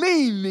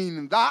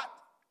 Meaning that,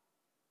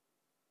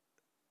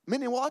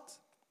 meaning what?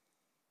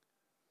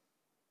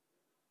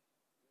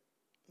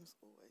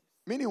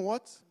 Meaning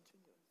what?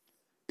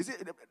 Is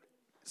it?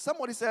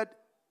 Somebody said,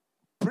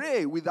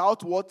 pray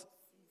without what?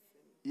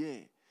 Yeah.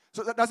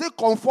 So does it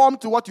conform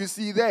to what you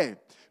see there?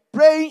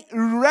 Praying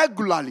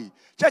regularly.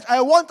 Church,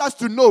 I want us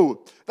to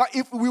know that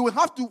if we will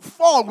have to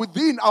fall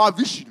within our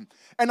vision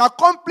and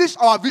accomplish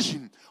our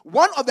vision,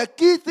 one of the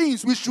key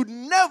things we should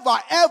never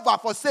ever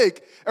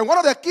forsake, and one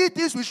of the key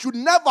things we should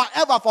never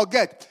ever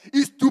forget,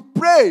 is to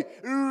pray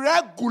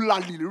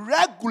regularly.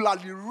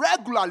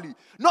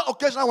 Not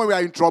occasionally when we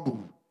are in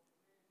trouble.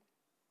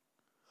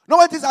 Not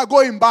when things are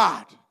going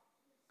bad.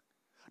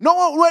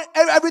 Not when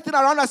everything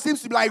around us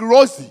seems to be like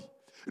rosy.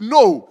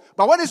 No.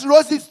 But when it's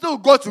rosy, still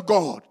go to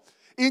God.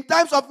 In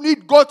times of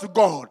need, go to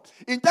God.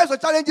 In times of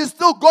challenges,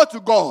 still go to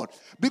God.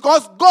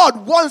 Because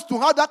God wants to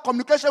have that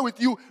communication with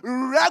you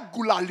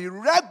regularly.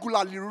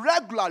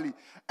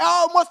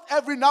 Almost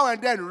every now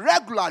and then,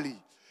 regularly.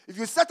 If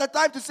you set a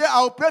time to say,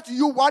 I will pray to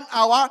you 1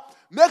 hour,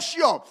 make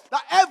sure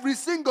that every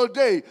single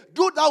day,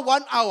 do that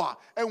 1 hour.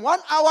 And 1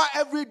 hour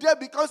every day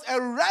becomes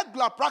a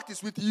regular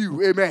practice with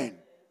you. Amen.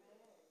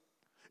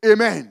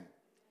 Amen.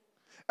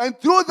 And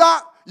through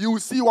that, you will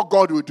see what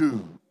God will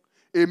do.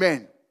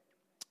 Amen.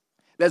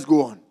 Let's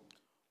go on.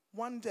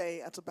 One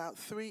day at about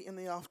 3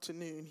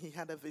 p.m, he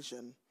had a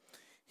vision.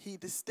 He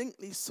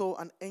distinctly saw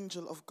an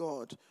angel of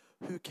God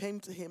who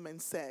came to him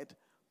and said,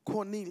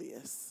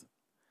 Cornelius.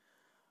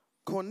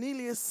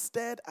 Cornelius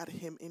stared at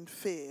him in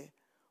fear.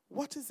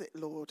 What is it,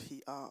 Lord?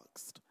 He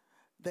asked.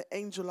 The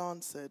angel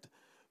answered,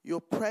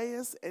 Your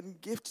prayers and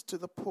gift to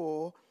the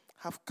poor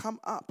have come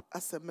up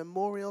as a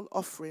memorial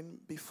offering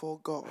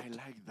before God. I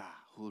like that.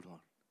 Hold on.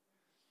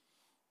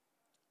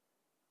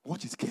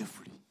 Watch it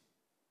carefully.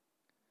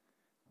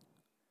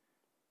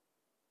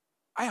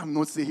 I am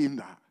not saying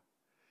that.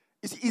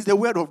 It's the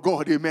word of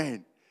God,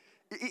 amen.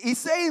 He's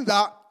saying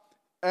that,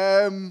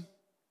 I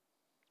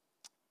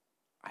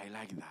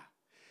like that.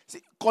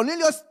 See,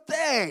 Cornelius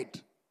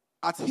stared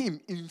at him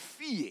in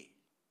fear.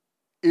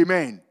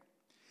 Amen.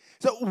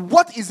 So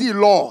what is it,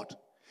 Lord?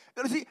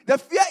 You see, the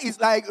fear is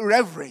like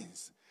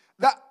reverence.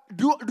 That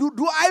do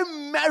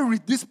I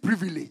merit this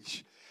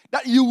privilege?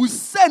 That you will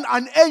send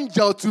an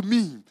angel to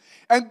me.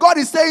 And God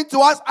is saying to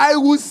us, I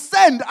will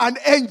send an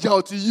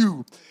angel to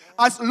you.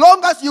 As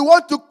long as you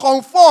want to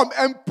conform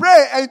and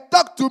pray and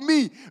talk to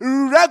me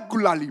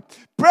regularly.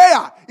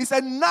 Prayer is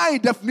a nice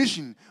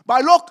definition.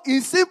 But look,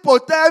 in simple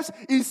terms,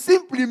 it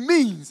simply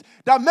means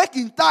that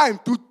making time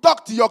to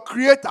talk to your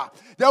Creator.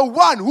 The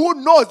one who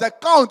knows the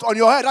count on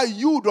your hair that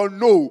you don't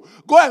know.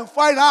 Go and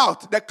find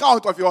out the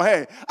count of your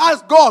hair.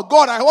 Ask God,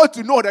 I want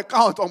to know the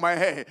count on my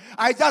hair.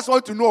 I just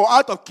want to know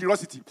out of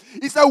curiosity.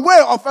 It's a way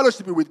of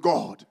fellowship with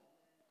God.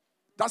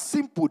 That's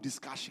simple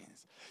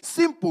discussions.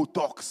 Simple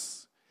talks.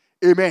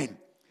 Amen.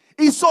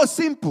 It's so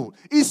simple.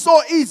 It's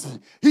so easy.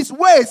 His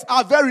ways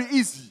are very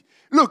easy.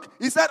 Look,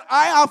 he said,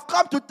 I have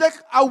come to take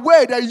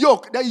away the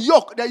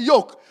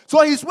yoke.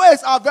 So his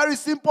ways are very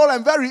simple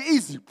and very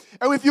easy.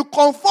 And if you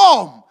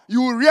conform,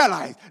 you will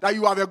realize that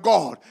you have a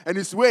God. And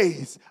his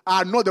ways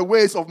are not the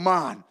ways of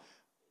man.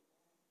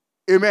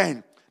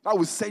 Amen. That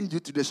will send you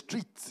to the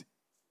street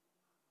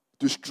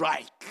to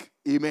strike.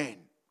 Amen.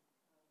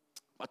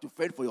 But to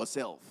fend for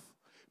yourself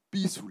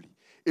peacefully.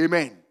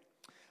 Amen.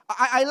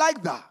 I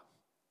like that.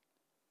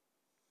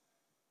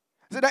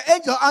 So the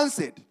angel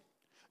answered,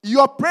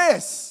 your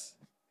prayers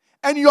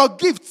and your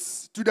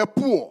gifts to the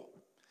poor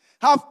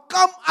have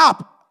come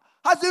up,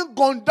 hasn't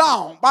gone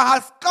down, but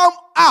has come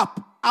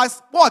up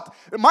as what?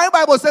 My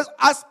Bible says,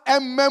 as a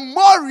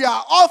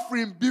memorial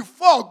offering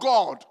before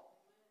God.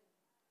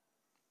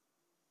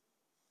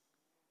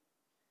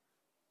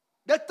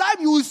 The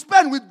time you will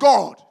spend with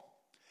God.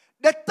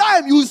 The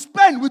time you will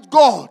spend with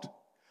God.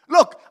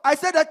 Look, I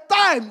said the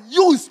time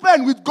you will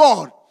spend with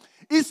God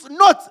is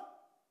not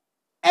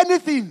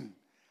anything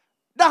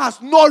that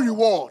has no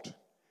reward.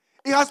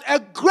 It has a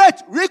great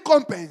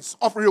recompense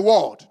of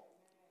reward.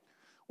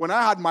 When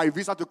I had my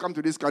visa to come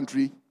to this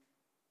country,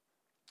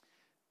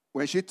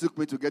 when she took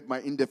me to get my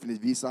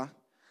indefinite visa,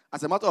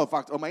 as a matter of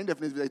fact, on my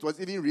indefinite visa, it was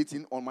even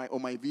written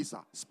on my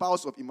visa,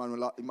 spouse of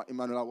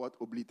Emanuela what?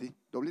 Oblite.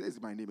 Oblite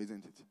is my name,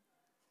 isn't it?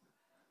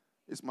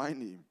 It's my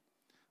name.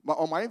 But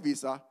on my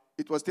visa,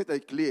 it was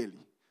stated clearly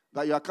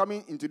that you are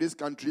coming into this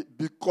country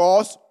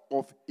because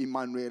of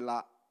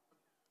Emanuela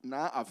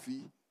Na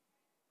Afi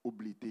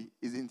Oblite,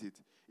 isn't it?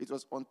 It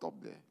was on top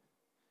there.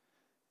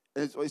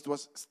 It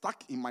was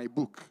stuck in my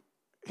book.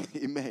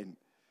 Amen.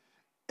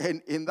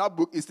 And in that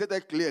book, it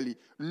stated clearly,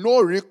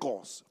 no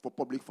recourse for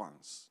public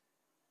funds.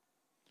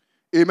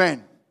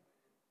 Amen.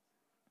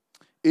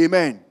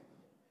 Amen.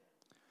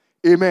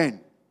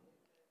 Amen.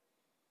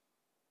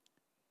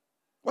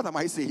 What am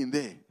I saying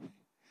there?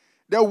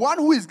 The one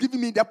who is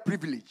giving me that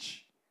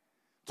privilege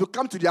to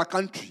come to their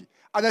country,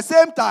 at the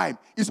same time,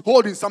 is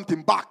holding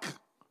something back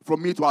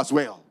from me too as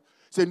well.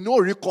 Say no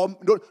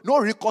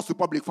recourse to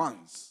public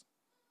funds.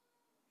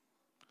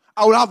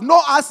 I will have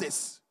no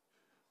access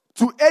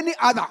to any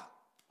other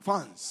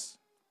funds.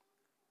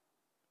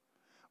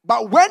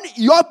 But when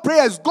your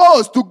prayers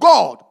goes to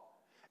God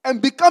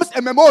and becomes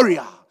a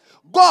memorial,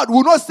 God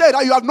will not say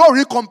that you have no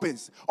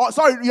recompense,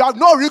 you have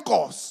no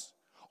recourse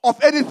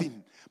of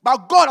anything.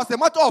 But God, as a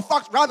matter of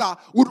fact, rather,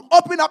 would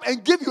open up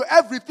and give you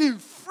everything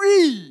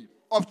free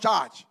of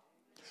charge.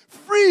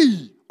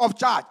 Free of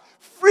charge.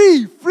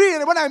 Free.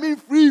 And when I mean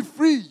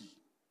free.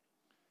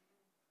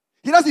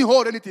 He doesn't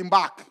hold anything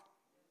back.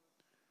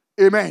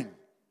 Amen.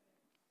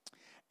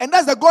 And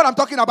that's the God I'm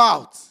talking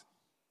about.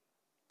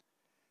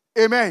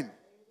 Amen.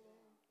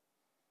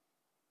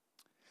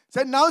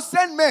 Said, now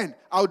send men.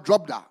 I'll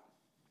drop that.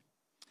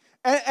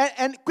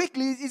 And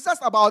quickly, it's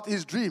just about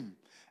his dream.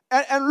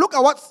 And look at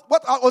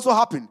what also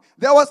happened.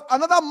 There was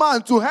another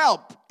man to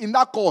help in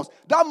that cause.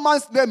 That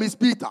man's name is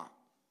Peter.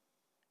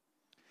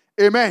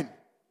 Amen.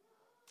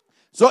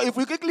 So if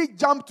we quickly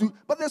jump to,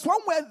 but there's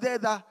one word there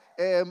that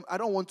I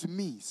don't want to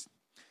miss.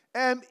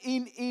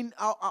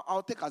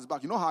 I'll take us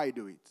back. You know how I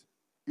do it.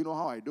 You know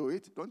how I do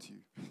it, don't you?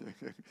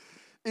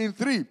 In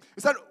 3, it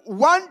said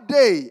one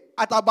day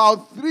at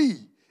about 3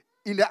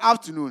 in the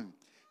afternoon,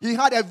 he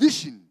had a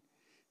vision.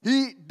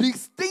 He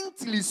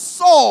distinctly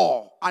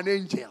saw an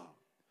angel.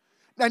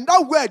 And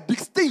that word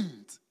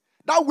distinct,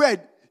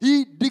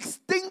 he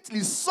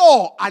distinctly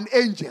saw an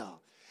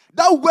angel.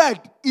 That word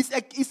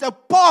is a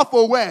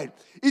powerful word.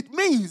 It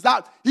means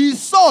that he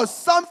saw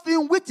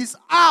something which is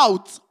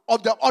out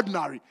of the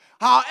ordinary.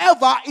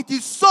 However, it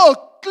is so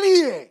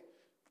clear,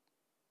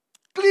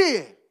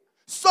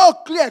 so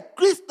clear,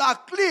 crystal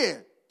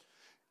clear.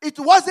 It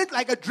wasn't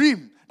like a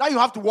dream that you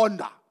have to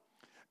wonder.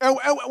 And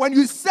when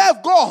you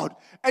serve God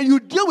and you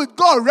deal with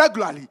God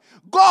regularly,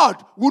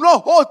 God will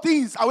not hold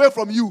things away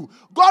from you.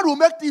 God will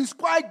make things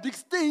quite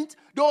distinct.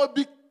 They will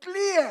be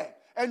clear.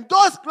 And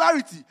those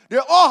clarity, they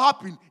all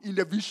happen in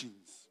the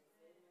visions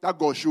that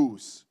God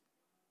shows.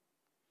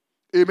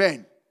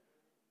 Amen.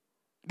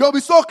 They'll be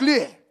so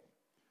clear.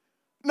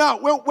 Now,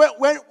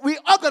 when we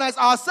organize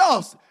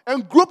ourselves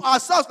and group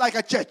ourselves like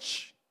a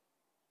church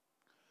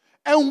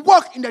and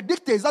work in the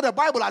dictates that the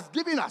Bible has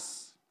given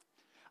us,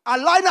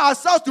 align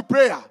ourselves to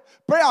prayer.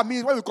 Prayer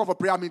means, when we come for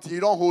prayer meeting,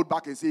 you don't hold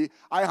back and say,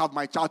 I have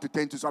my child to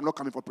tend to, so I'm not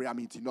coming for prayer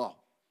meeting. No.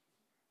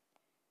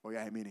 Oh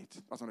yeah, I mean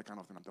it. That's not the kind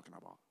of thing I'm talking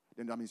about.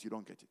 Then that means you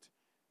don't get it.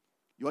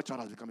 Your child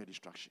has become a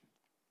distraction.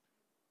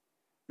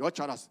 Your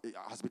child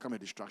has become a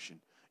distraction.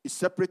 It's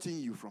separating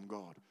you from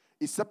God.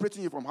 It's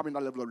separating you from having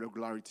that level of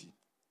regularity.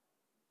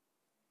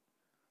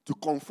 To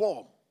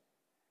conform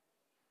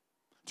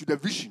to the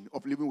vision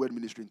of Living Word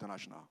Ministry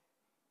International.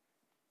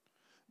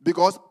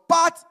 Because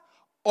part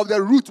of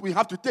the route we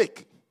have to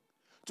take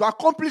to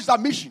accomplish that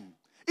mission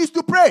is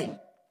to pray.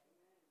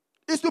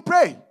 Is to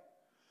pray.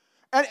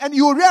 And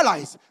you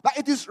realize that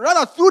it is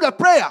rather through the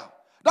prayer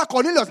that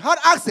Cornelius had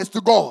access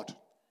to God.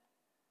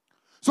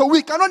 So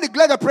we cannot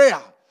neglect the prayer.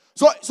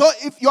 So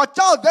if your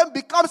child then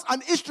becomes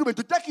an instrument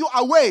to take you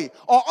away,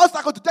 or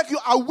obstacle to take you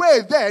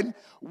away, then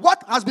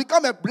what has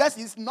become a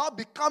blessing is now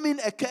becoming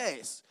a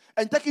curse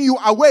and taking you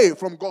away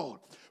from God,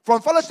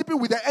 from fellowshipping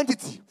with the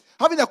entity,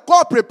 having a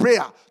corporate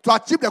prayer to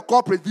achieve the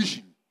corporate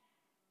vision.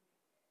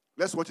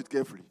 Let's watch it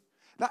carefully.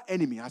 That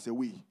enemy has a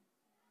way.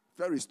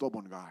 Very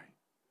stubborn guy.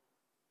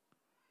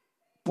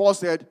 Paul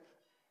said,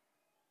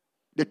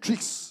 the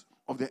tricks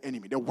of the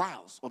enemy, the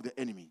wiles of the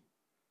enemy.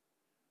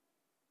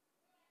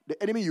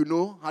 The enemy, you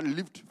know, had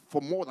lived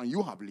for more than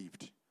you have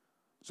lived.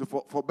 So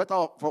for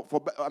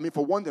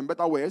want and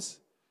better ways,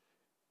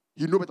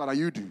 he knows better than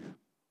you do.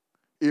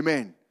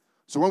 Amen.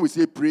 So when we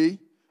say pray,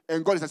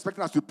 and God is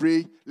expecting us to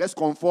pray, let's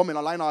conform and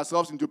align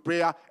ourselves into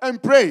prayer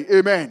and pray.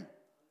 Amen.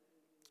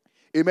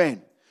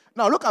 Amen.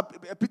 Now look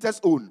at Peter's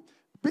own.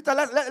 Peter,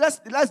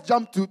 let's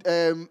jump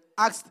to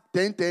Acts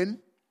 10:10.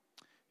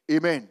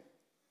 Amen.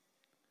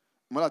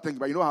 Mother, thank you,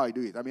 but you know how I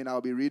do it. I mean,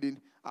 I'll be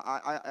reading.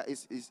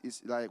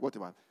 It's like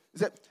whatever. He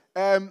said,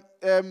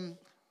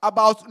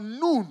 about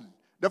noon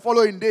the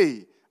following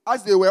day,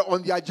 as they were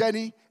on their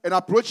journey and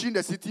approaching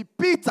the city,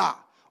 Peter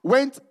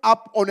went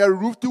up on a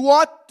roof to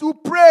what? To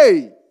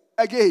pray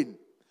again.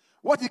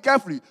 Watch it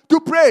carefully.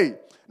 To pray.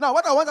 Now,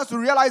 what I want us to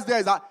realize there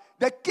is that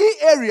the key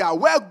area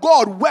where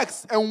God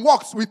works and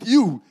walks with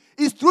you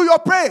is through your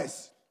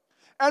prayers.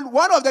 And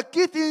one of the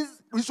key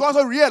things we should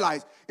also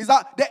realize is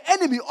that the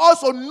enemy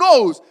also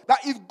knows that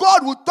if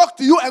God will talk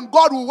to you and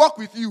God will walk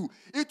with you,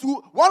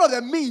 one of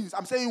the means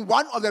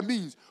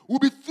will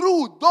be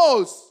through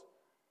those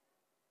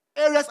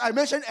areas I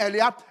mentioned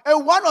earlier.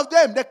 And one of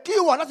them, the key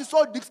one that is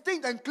so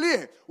distinct and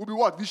clear, will be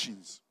what?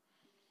 Visions.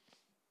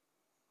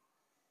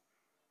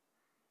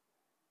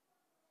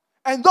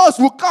 And those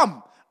will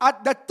come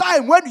at the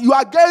time when you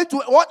are going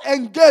to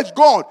engage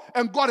God,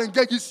 and God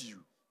engages you.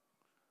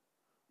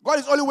 God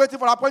is only waiting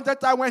for an appointed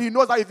time when he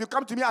knows that if you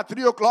come to me at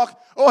 3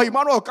 o'clock,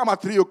 Emmanuel will come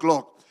at 3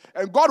 o'clock.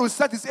 And God will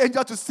set his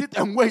angel to sit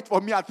and wait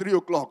for me at 3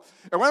 o'clock.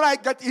 And when I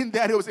get in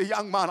there, he will say,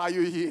 young man, are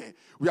you here?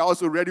 We are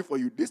also ready for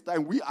you. This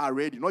time we are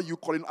ready. Not you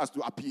calling us to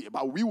appear,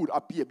 but we would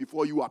appear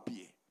before you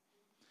appear.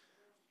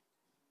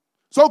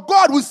 So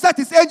God will set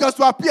his angels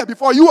to appear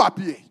before you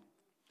appear.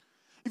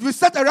 If you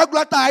set a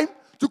regular time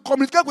to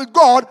communicate with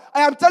God,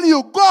 I am telling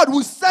you, God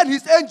will send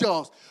his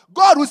angels.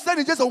 God will send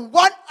angels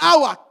 1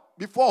 hour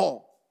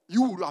before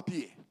you will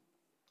appear.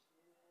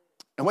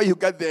 And when you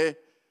get there,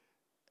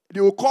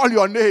 they will call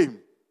your name.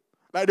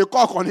 Like they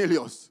call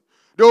Cornelius.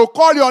 They will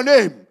call your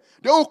name.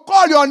 They will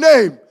call your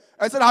name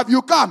and say, have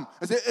you come?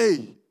 And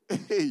say,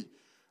 hey,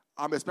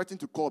 I'm expecting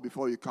to call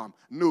before you come.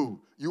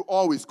 No, you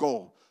always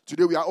call.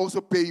 Today we are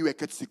also paying you a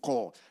courtesy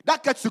call.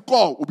 That courtesy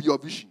call will be your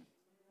vision.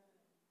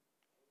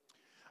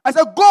 I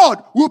said,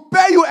 God will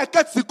pay you a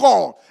courtesy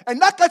call. And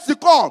that courtesy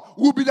call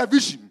will be the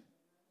vision.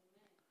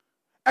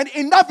 And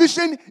in that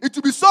vision, it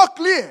will be so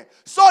clear,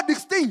 so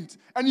distinct.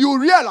 And you will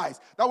realize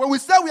that when we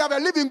say we have a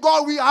living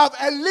God, we have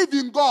a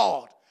living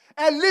God.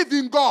 A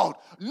living God.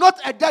 Not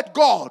a dead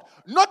God.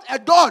 Not a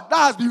God that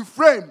has been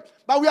framed.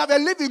 But we have a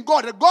living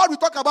God. The God we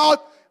talk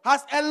about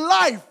has a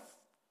life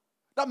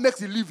that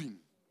makes it living.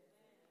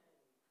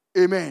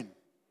 Amen.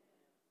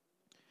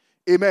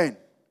 Amen.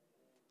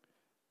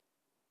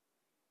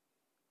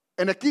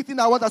 And the key thing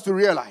I want us to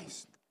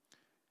realize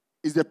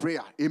is the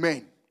prayer.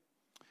 Amen.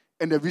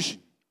 And the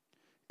vision.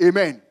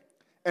 Amen.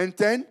 And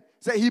 10,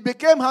 say he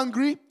became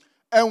hungry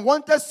and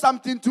wanted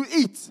something to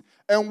eat.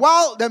 And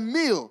while the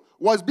meal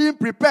was being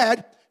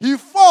prepared, he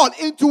fell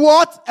into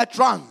what? A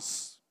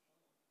trance.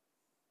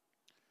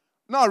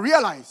 Now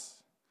realize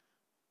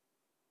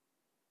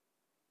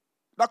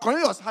that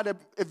Cornelius had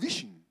a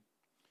vision.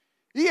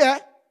 Here,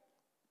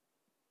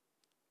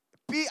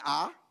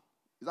 PR,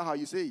 is that how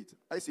you say it?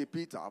 I say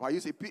Peter. How you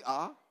say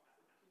PR?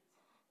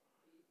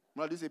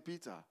 No, I say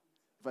Peter.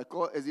 If I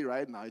call Ezzy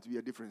right now, it will be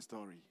a different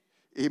story.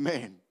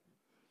 Amen.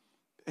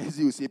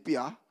 Ezzy will say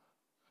PR.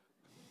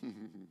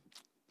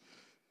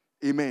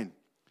 Amen.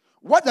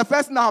 What the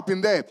first now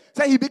happened there?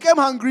 Say he became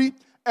hungry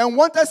and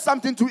wanted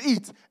something to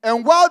eat.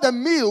 And while the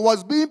meal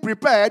was being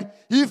prepared,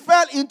 he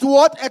fell into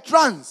what? A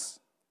trance.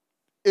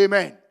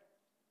 Amen.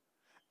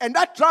 And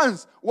that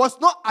trance was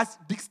not as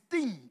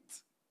distinct,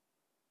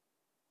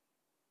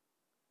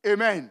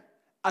 amen,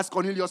 as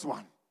Cornelius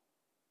one.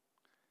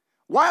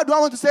 Why do I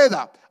want to say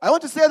that? I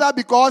want to say that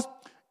because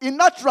in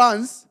that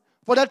trance,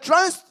 for the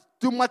trance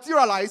to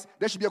materialize,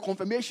 there should be a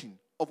confirmation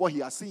of what he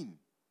has seen.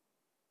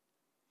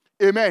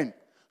 Amen.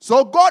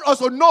 So God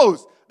also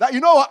knows that, you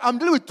know what, I'm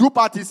dealing with two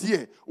parties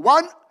here.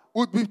 One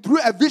would be through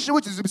a vision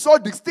which is so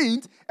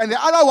distinct, and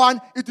the other one,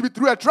 it will be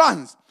through a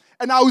trance.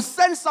 And I will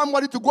send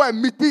somebody to go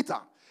and meet Peter.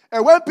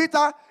 And when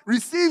Peter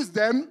receives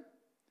them,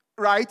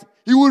 right,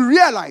 he will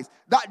realize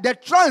that the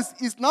trance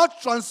is now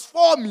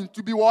transforming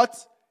to be what?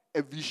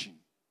 A vision.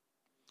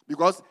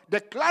 Because the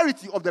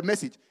clarity of the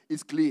message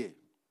is clear.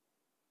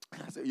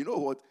 I said, you know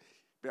what?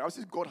 Perhaps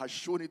God has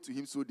shown it to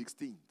him so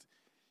distinct.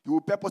 He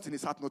will purpose in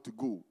his heart not to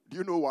go. Do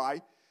you know why?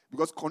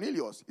 Because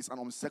Cornelius is an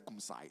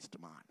uncircumcised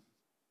man.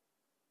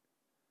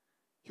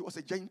 He was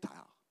a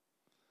Gentile.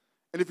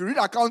 And if you read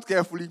the account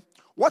carefully,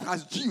 what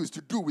has Jews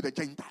to do with the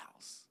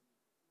Gentiles?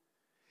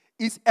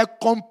 It's a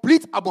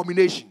complete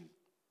abomination.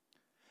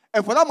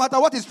 And for that matter,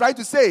 what he's trying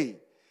to say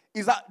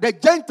is that the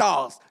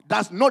Gentiles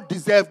does not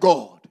deserve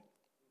God.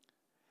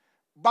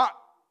 But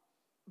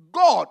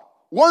God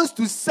wants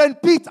to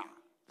send Peter.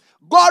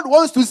 God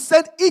wants to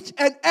send each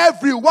and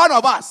every one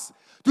of us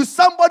to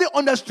somebody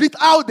on the street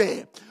out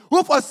there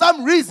who for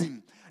some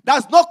reason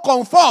does not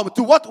conform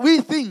to what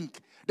we think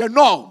the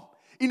norm.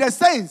 In a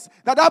sense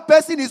that that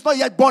person is not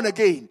yet born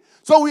again.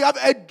 So we have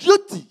a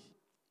duty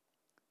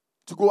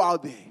to go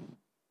out there.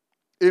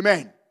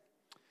 Amen.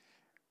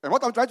 And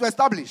what I'm trying to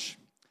establish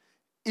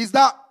is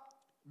that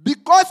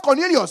because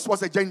Cornelius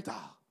was a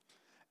Gentile,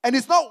 and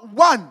it's not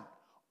one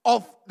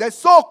of the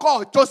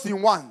so-called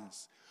chosen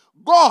ones,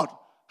 God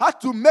had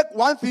to make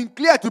one thing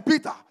clear to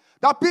Peter.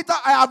 That Peter,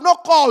 I have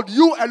not called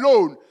you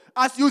alone.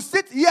 As you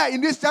sit here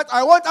in this church,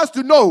 I want us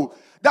to know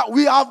that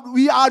we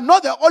are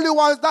not the only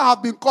ones that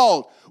have been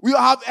called. We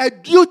have a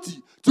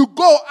duty to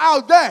go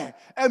out there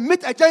and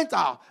meet a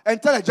Gentile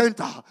and tell a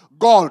Gentile,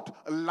 God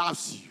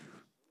loves you.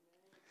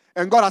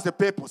 And God has a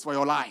purpose for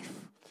your life.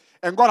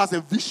 And God has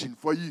a vision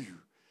for you.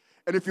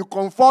 And if you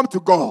conform to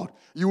God,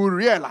 you will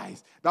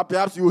realize that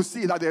perhaps you will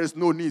see that there is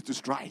no need to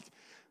strike.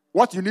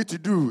 what you need to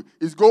do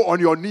is go on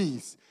your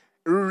knees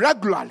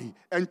regularly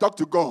and talk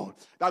to God.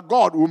 That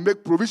God will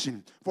make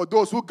provision for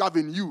those who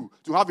govern you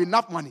to have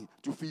enough money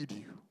to feed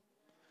you.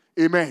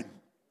 Amen.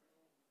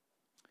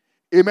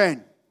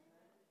 Amen.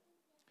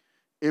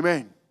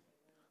 Amen.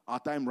 Our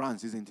time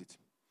runs, isn't it?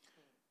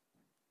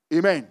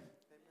 Amen.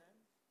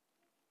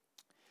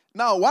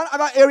 Now, one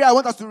other area I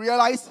want us to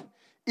realize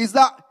is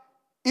that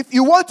if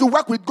you want to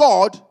work with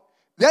God,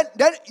 then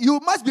you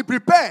must be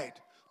prepared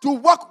to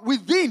walk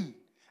within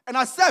and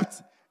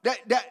accept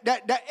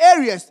the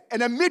areas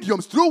and the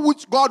mediums through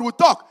which God will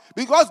talk.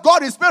 Because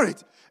God is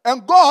spirit.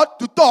 And God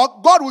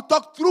will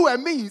talk through a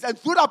means. And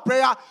through that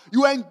prayer,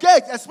 you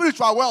engage a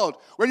spiritual world.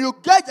 When you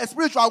engage a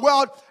spiritual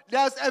world,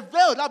 there's a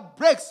veil that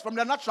breaks from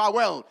the natural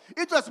world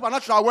into the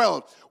supernatural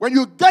world. When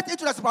you get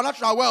into the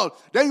supernatural world,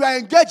 then you are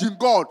engaging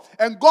God.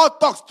 And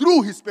God talks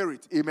through His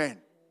Spirit. Amen.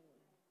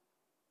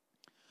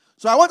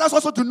 So I want us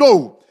also to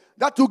know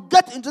that to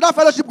get into that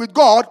fellowship with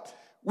God,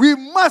 we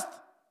must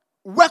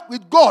work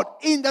with God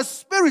in the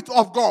Spirit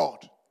of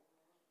God.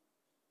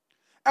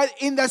 And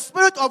in the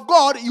Spirit of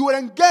God, you will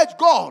engage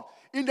God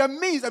in the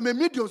means and the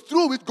mediums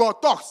through which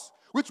God talks.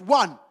 Which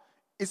one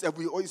is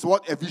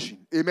what? A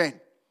vision. Amen.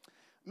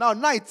 Now,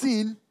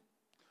 19,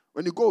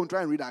 when you go and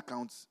try and read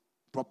accounts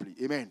properly.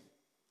 Amen.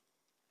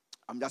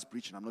 I'm just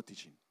preaching, I'm not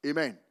teaching.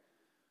 Amen.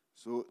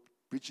 So,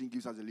 preaching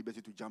gives us the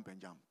liberty to jump and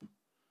jump.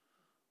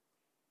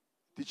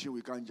 Teaching,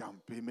 we can't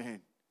jump.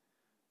 Amen.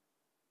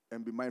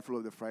 And be mindful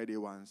of the Friday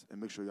ones and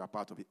make sure you are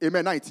part of it.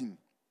 Amen. 19.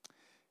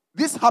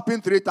 This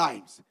happened 3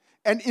 times.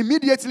 And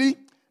immediately,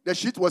 the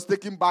sheet was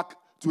taken back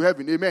to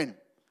heaven. Amen.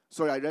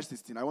 Sorry, I read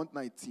 16. I want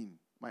 19.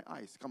 My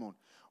eyes. Come on.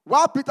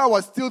 While Peter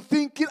was still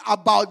thinking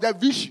about the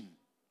vision.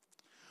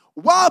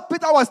 While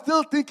Peter was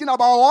still thinking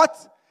about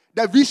what?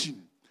 The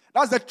vision.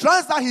 That's the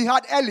trance that he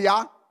had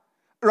earlier.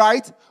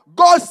 Right?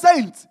 God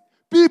sent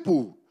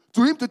people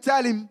to him to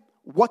tell him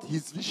what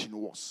his vision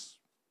was.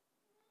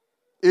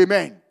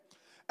 Amen.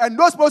 And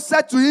those people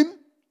said to him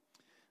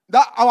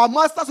that our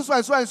master so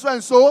and so and so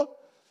and so.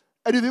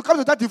 And if you come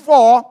to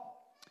 34,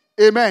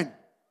 amen.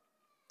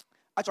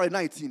 Actually,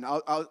 19.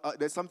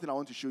 There's something I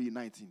want to show you.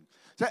 19.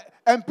 So,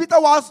 and Peter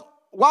was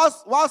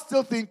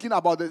still thinking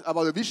about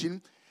the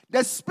vision.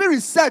 The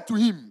Spirit said to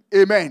him,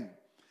 amen.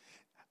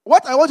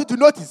 What I want you to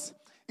notice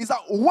is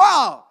that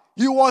while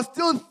he was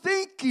still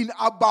thinking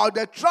about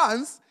the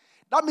trance,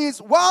 that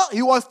means while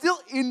he was still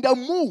in the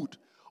mood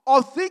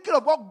of thinking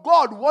of what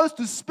God wants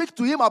to speak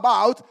to him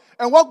about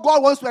and what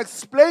God wants to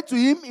explain to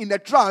him in the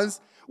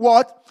trance,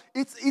 what?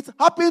 It's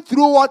happening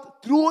through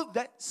what? Through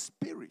the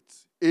Spirit.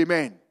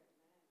 Amen.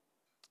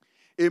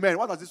 Amen.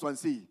 What does this one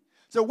say?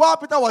 So while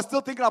Peter was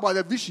still thinking about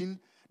the vision,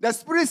 the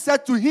Spirit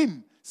said to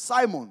him,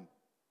 Simon,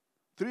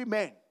 3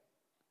 men.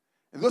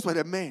 And those were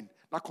the men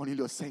that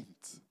Cornelius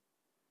sent.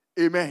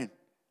 Amen.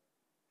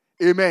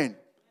 Amen.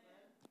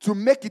 To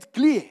make it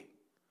clear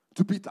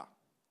to Peter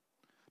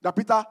that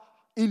Peter,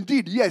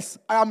 indeed, yes,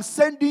 I am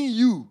sending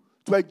you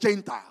to a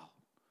Gentile,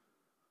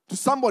 to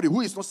somebody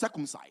who is not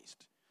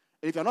circumcised.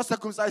 And if you're not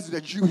circumcised in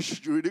the Jewish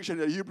jurisdiction,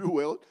 in the Hebrew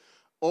world,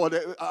 or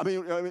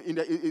in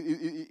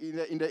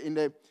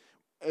the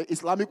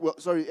Islamic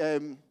world,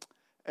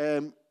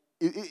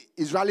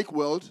 Israelic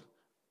world,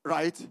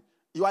 right?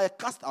 You are a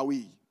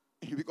castaway.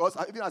 Because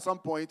even at some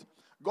point,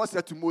 God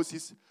said to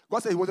Moses,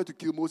 God said he wanted to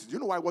kill Moses. You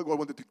know why God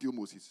wanted to kill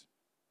Moses?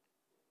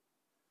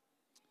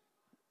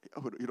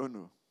 You don't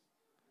know.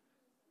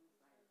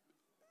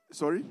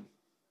 Sorry?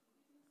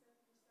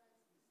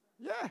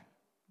 Yeah.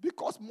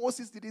 Because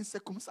Moses didn't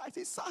circumcise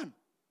his son.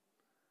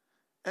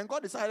 And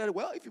God decided,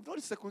 well, if you've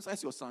not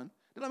circumcised your son,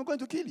 then I'm going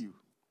to kill you.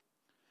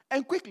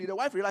 And quickly, the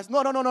wife realized,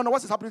 no,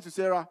 what's happening to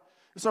Sarah?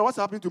 Sorry, what's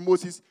happening to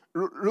Moses?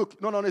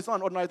 Look, no, it's not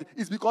an ordinary thing.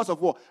 It's because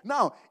of war.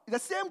 Now, the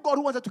same God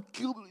who wanted to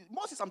kill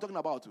Moses, I'm talking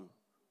about too.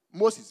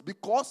 Moses,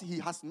 because he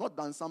has not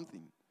done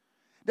something.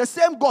 The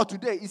same God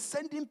today is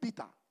sending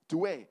Peter to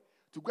where?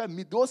 To go and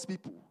meet those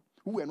people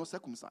who were not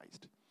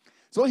circumcised.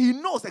 So he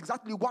knows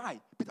exactly why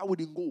Peter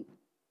wouldn't go.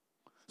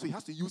 So he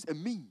has to use a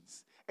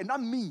means. And that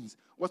means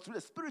was through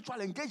the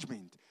spiritual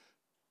engagement.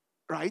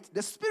 Right?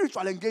 The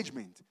spiritual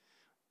engagement.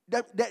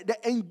 The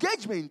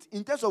engagement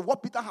in terms of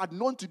what Peter had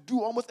known to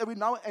do almost every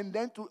now and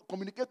then to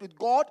communicate with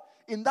God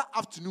in that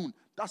afternoon.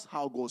 That's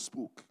how God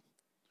spoke.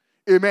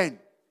 Amen.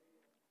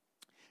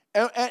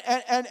 And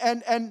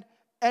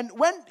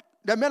when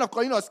the men of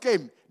Cornelius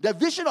came, the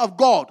vision of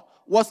God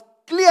was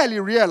clearly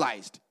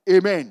realized.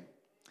 Amen.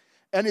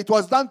 And it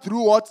was done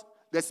through what?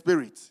 The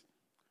Spirit.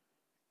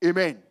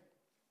 Amen.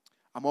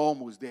 I'm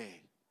almost there.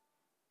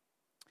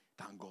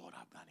 Thank God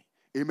I've done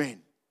it.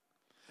 Amen.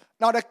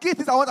 Now the key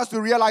things I want us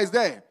to realize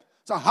there.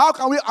 So how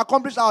can we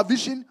accomplish our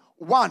vision?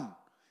 One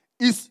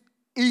is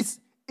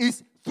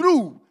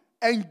through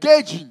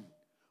engaging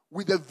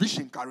with the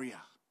vision career.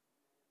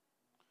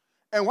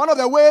 And one of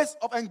the ways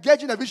of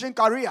engaging a vision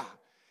career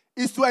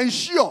is to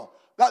ensure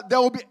that there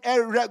will be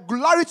a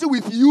regularity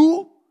with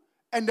you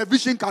and the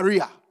vision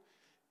career.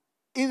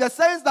 In the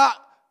sense that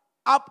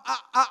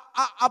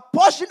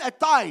apportion a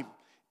time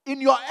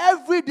in your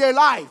everyday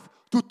life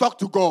to talk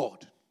to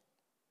God.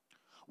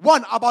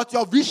 One, about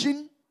your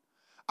vision,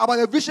 about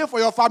the vision for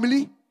your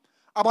family,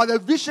 about the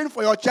vision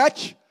for your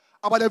church,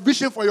 about the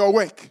vision for your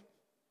work.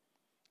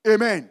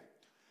 Amen.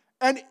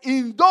 And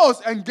in those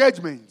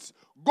engagements,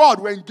 God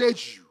will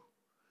engage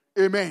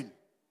you. Amen.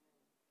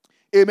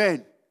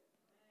 Amen.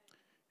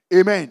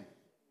 Amen.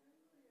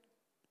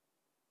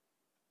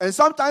 And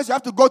sometimes you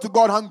have to go to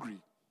God hungry.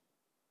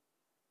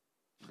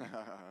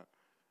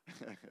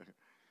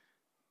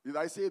 Did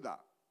I say that?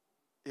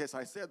 Yes,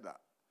 I said that.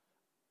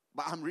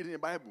 But I'm reading the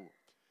Bible.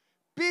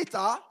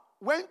 Peter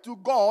went to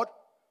God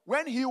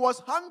when he was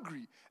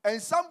hungry.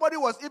 And somebody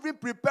was even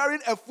preparing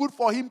a food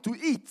for him to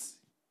eat.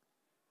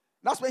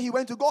 That's when he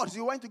went to God. So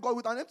he went to God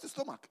with an empty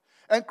stomach.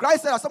 And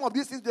Christ said that some of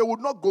these things they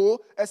would not go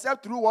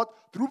except through what?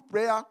 Through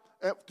prayer,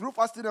 through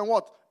fasting and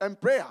what? And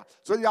prayer.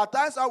 So there are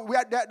times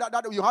where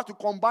that you have to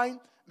combine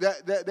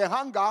the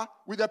hunger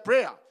with the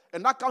prayer.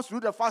 And that comes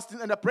through the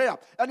fasting and the prayer.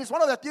 And it's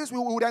one of the things we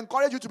would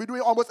encourage you to be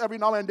doing almost every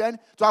now and then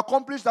to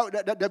accomplish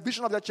the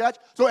vision of the church.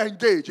 So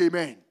engage,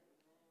 amen.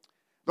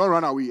 Don't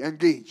run away,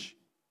 engage.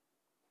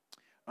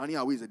 Running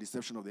away is a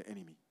deception of the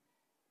enemy.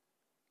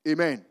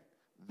 Amen.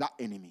 That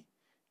enemy.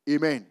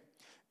 Amen.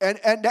 And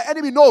the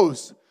enemy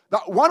knows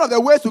that one of the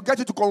ways to get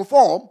you to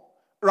conform,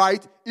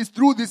 right, is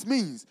through this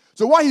means.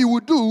 So what he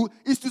would do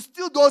is to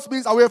steal those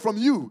means away from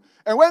you.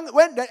 And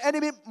when the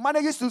enemy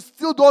manages to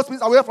steal those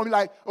means away from you,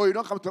 like, oh, you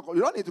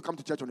don't need to come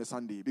to church on a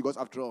Sunday because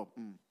after all,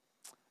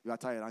 you are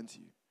tired, aren't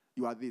you?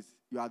 You are this,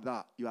 you are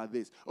that, you are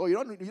this. Oh, you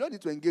don't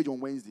need to engage on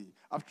Wednesday.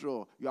 After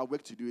all, you have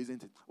work to do,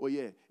 isn't it? Oh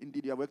yeah,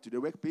 indeed you have work to do.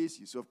 The work pays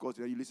you, so of course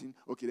you listen.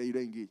 Okay, then you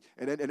don't engage,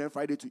 and then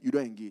Friday you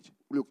don't engage.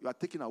 Look, you are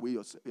taking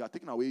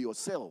away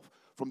yourself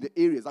from the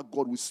areas that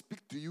God will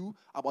speak to you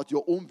about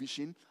your own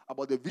vision,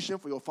 about the vision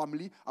for your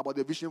family, about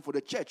the vision for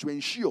the church to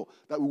ensure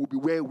that we will be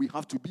where we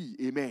have to be.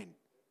 Amen.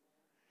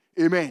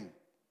 Amen.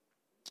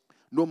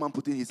 No man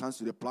putting his hands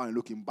to the plow and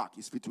looking back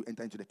is fit to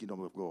enter into the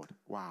kingdom of God.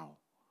 Wow.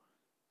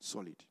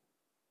 Solid.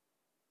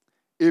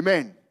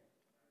 Amen.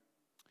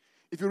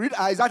 If you read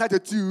Isaiah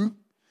 32,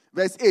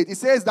 verse 8, it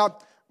says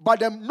that, but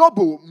the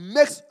noble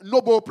makes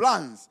noble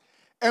plans,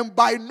 and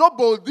by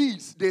noble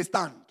deeds they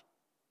stand.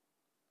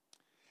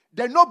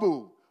 The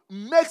noble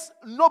makes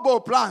noble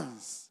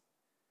plans,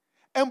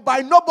 and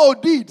by noble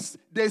deeds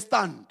they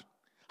stand.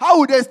 How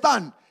will they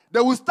stand? They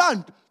will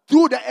stand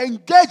through the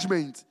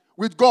engagement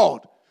with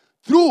God,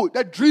 through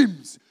the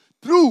dreams,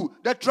 through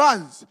the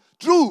trance,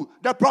 through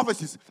the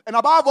prophecies, and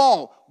above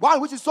all,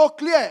 one which is so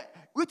clear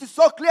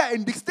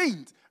and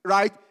distinct,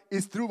 right,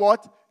 is through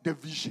what? The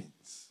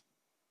visions.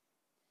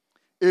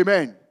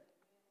 Amen.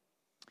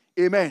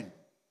 Amen.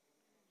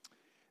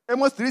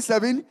 Amos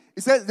 3:7,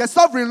 it says, the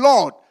sovereign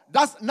Lord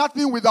does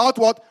nothing without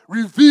what?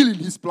 Revealing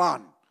his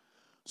plan.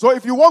 So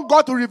if you want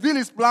God to reveal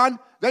his plan,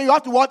 then you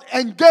have to what?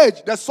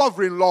 Engage the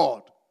sovereign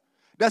Lord.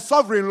 The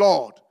sovereign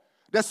Lord.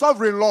 The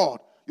sovereign Lord.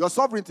 Your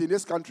sovereignty in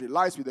this country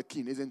lies with the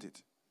king, isn't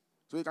it?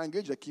 So you can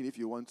engage the king if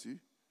you want to.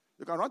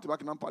 You can run to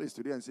Buckingham Palace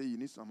today and say you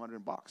need some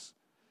 $100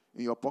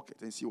 in your pocket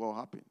and see what will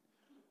happen.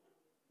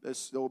 There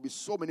will be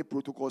so many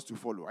protocols to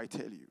follow, I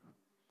tell you.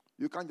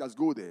 You can't just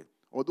go there,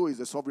 although he's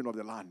the sovereign of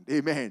the land.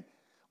 Amen.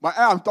 But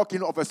I am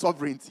talking of a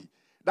sovereignty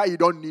that you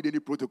don't need any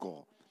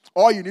protocol.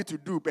 All you need to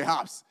do,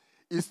 perhaps,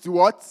 is to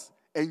what?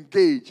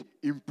 Engage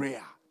in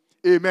prayer.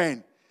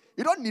 Amen.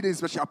 You don't need any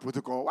special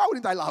protocol. Why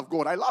wouldn't I love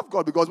God? I love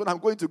God because when I'm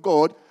going to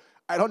God,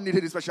 I don't need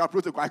any special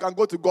protocol. I can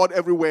go to God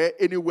everywhere,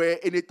 anywhere,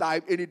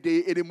 anytime, any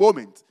day, any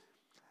moment.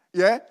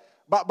 Yeah?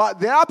 But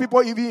there are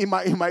people even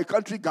in my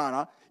country,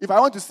 Ghana. If I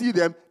want to see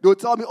them, they'll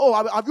tell me, "Oh,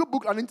 have you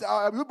booked an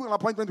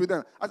appointment with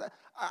them?"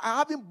 I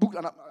haven't booked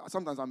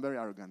sometimes I'm very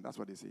arrogant. That's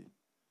what they say.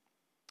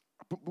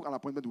 Book an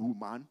appointment with who,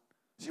 man?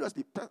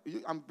 Seriously,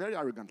 I'm very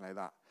arrogant like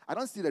that. I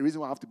don't see the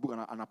reason why I have to book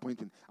an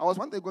appointment. I was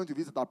one day going to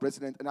visit our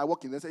president, and I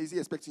walk in. They say, "Is he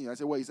expecting you?" I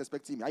said, "Well, he's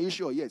expecting me." "Are you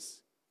sure?"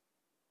 "Yes."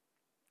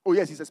 "Oh,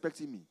 yes, he's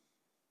expecting me."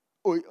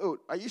 Oh,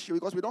 are you sure?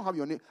 Because we don't have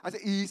your name. I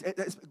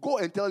said, go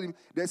and tell him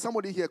there's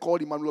somebody here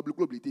called Emmanuel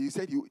Globally. He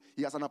said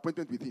he has an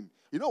appointment with him.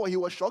 You know what? He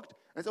was shocked.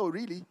 I said, "Oh,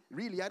 really?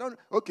 Really? I don't."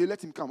 "Okay,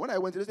 let him come." When I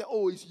went, they said,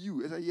 "Oh, it's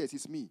you." I said, "Yes,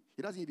 it's me."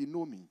 He doesn't even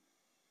know me.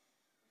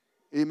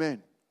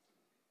 Amen.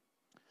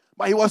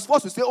 But he was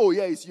forced to say, "Oh,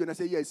 yeah, it's you." And I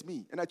said, "Yeah, it's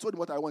me." And I told him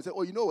what I want. I said,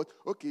 "Oh, you know what?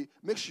 Okay,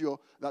 make sure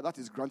that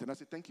is granted." And I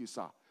said, "Thank you,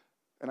 sir."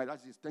 And I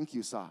said, "Thank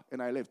you, sir."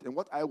 And I left. And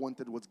what I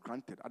wanted was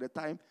granted. At the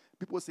time,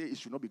 people say it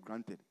should not be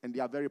granted. And they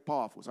are very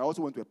powerful. So I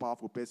also went to a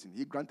powerful person.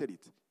 He granted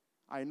it.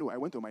 I know. I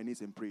went on my knees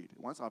and prayed.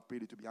 Once I've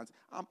prayed it to be answered,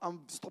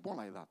 I'm stubborn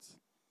like that.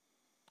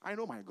 I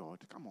know my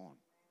God. Come on.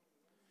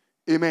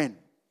 Amen.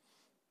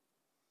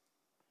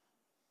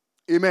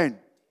 Amen.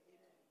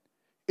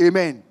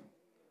 Amen.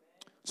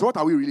 So what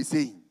are we really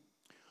saying?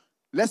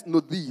 Let's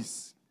note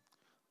this.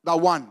 That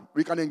one,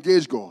 we can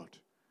engage God.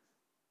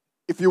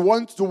 If you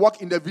want to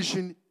walk in the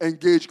vision,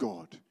 engage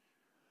God.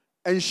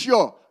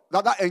 Ensure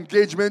that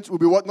engagement will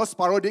be what? Not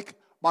sporadic,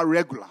 but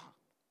regular.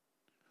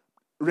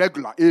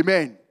 Regular.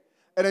 Amen.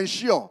 And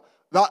ensure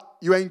that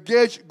you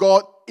engage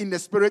God in the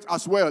spirit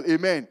as well.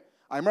 Amen.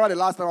 I remember the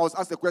last time I was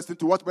asked the question,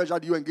 to what measure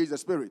do you engage the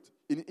spirit?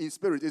 In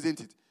spirit, isn't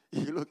it?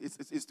 Look,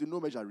 it's to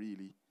no measure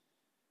really.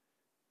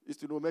 It's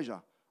to no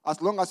measure.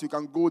 As long as you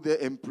can go there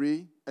and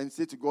pray and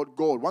say to God,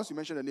 God, once you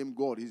mention the name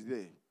God, He's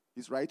there.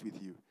 He's right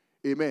with you.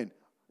 Amen.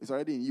 It's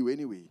already in you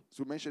anyway.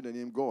 So mention the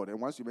name God. And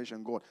once you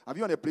mention God, have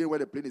you on a plane where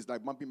the plane is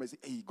like bumping and say,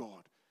 hey,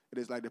 God? It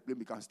is like the plane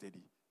becomes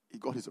steady.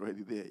 God is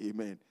already there.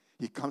 Amen.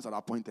 He comes at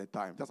appointed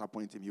time. Just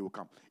appoint Him, He will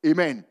come.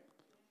 Amen.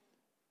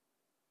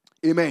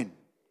 Amen.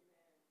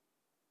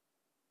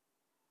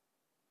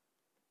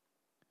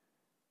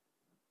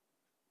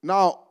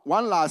 Now,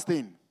 one last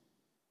thing.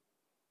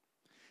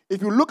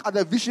 If you look at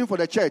the vision for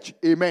the church,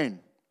 amen,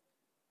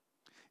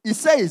 it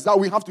says that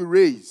we have to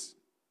raise.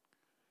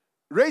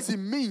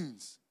 Raising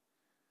means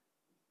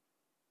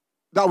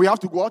that we have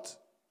to what?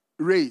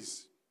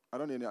 Raise. I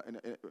don't know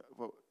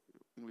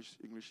English.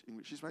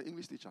 She's my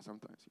English teacher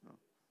sometimes, you know.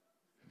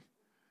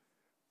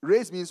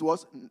 Raise means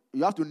what?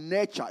 You have to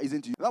nurture,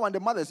 isn't it? That one, the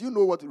mothers, you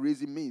know what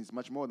raising means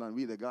much more than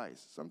we, the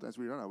guys. Sometimes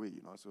we run away,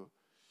 you know, so.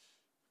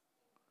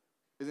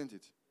 Isn't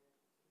it?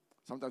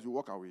 Sometimes we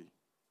walk away,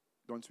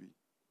 don't we?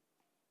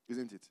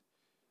 Isn't it?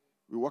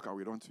 We walk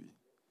away, don't we?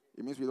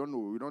 It means we don't know,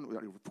 we don't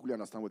fully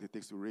understand what it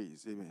takes to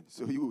raise. Amen.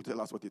 So He will tell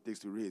us what it takes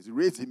to raise.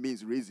 Raising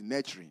means raising,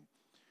 nurturing.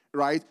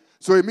 Right?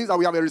 So it means that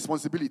we have a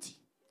responsibility.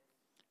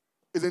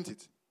 Isn't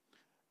it?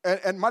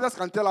 And mothers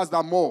can tell us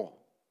that more.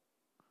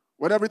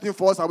 When everything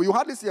falls away, you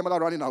hardly see a mother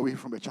running away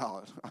from a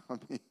child.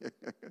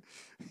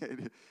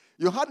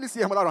 You hardly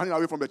see a mother running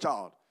away from a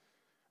child.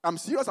 I'm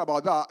serious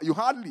about that. You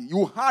hardly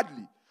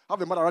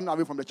have a mother running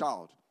away from the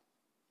child.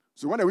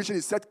 So when the vision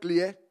is set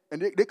clear,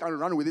 and they can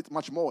run with it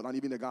much more than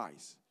even the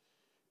guys.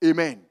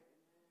 Amen.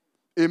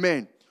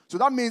 Amen. So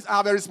that means I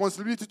have a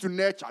responsibility to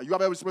nurture. You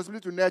have a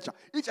responsibility to nurture.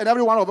 Each and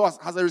every one of us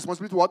has a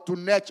responsibility to what? To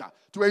nurture.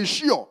 To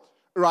ensure,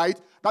 right,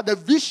 that the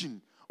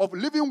vision of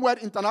Living Word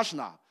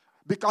International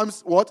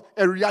becomes what?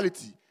 A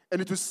reality.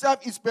 And it will serve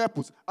its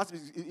purpose as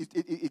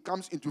it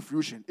comes into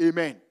fruition.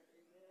 Amen.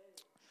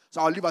 So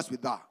I'll leave us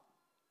with that.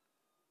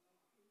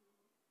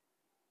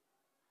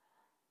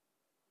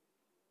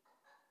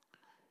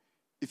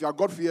 If you are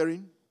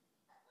God-fearing,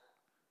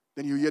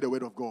 then you hear the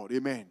word of God.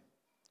 Amen.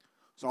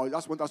 So I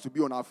just want us to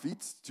be on our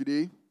feet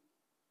today.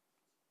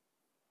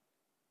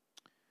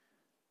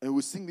 And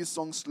we'll sing this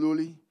song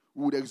slowly.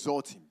 We would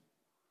exalt Him.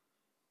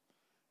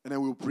 And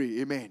then we'll pray.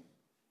 Amen.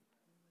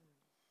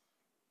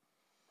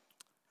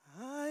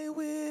 I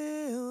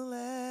will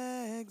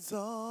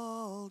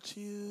exalt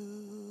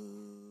you.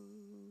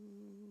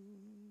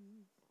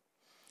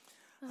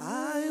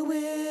 I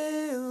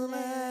will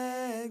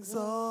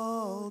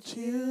exalt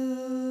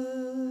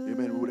you.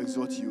 Amen. We will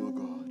exalt you, O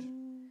God.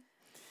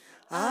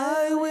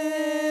 I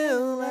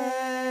will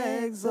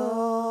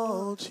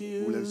exalt you.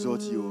 We will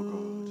exalt you, O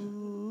God.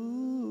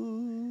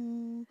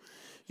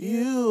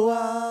 You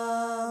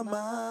are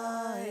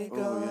my God.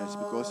 Oh, yes,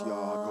 because you are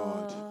our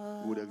God.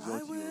 We will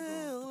exalt you, O God.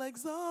 I will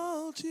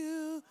exalt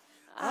you.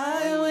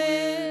 I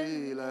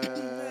will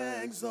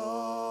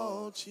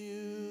exalt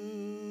you.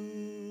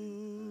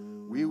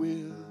 We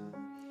will.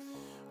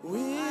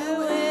 We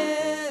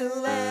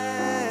will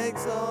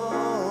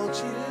exalt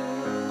you.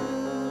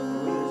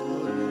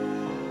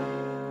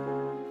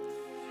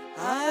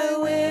 I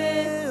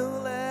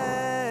will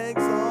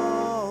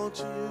exalt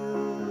you.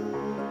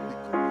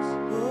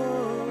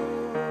 Oh,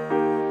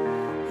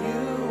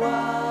 you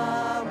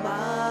are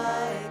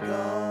my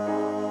God.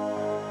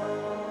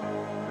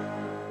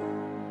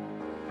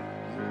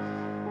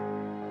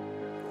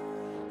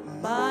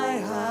 My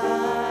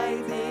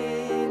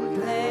hiding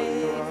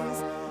place,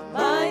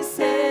 my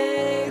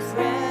safe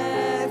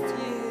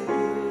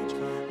refuge,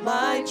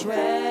 my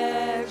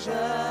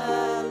treasure,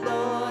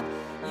 Lord,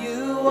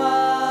 you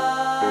are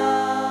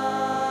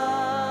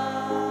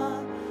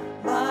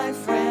my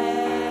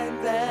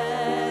friend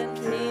and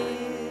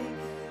King,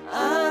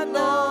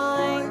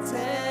 anointed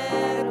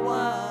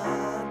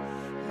one,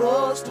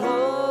 most holy.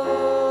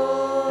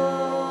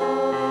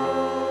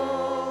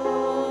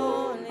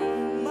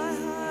 My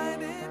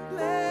hiding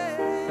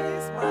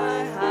place,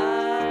 my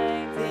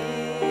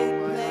hiding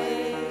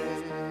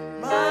place,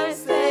 my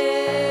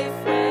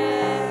safe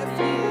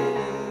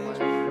refuge,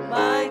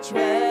 my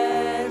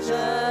treasure,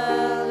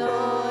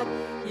 Lord,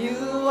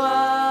 you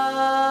are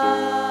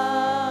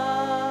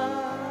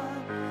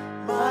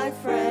my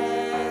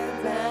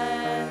friend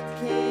and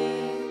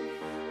King,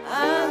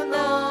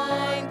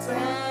 anointed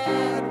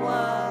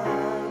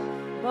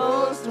one,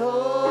 most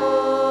holy.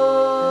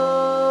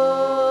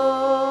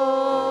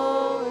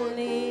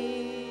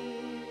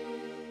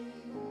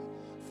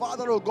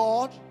 Father, O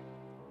God,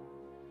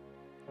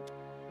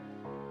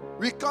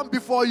 we come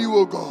before you,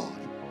 O God.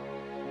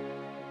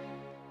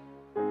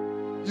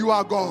 You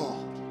are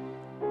God.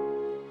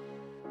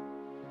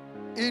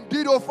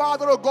 Indeed, O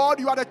Father, O God,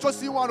 you are the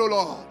chosen one, O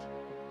Lord,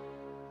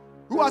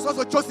 who has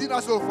also chosen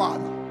us, O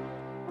Father.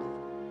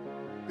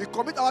 We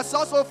commit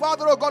ourselves, O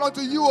Father, O God,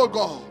 unto you, O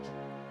God.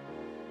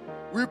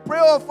 We pray,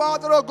 O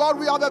Father, O God,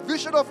 we have a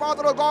vision, O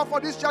Father, O God, for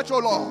this church, O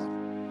Lord.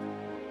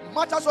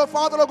 Much as, O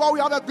Father, O God, we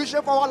have a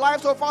vision for our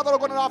lives, O Father, O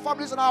God, and our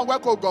families and our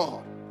work, O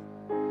God.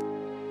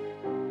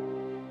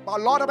 My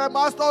Lord and my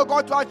Master, oh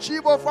God, to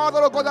achieve, oh Father,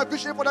 oh God, the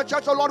vision for the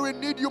church, oh Lord, we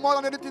need you more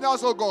than anything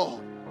else, oh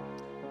God.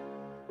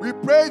 We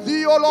pray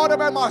thee, oh Lord and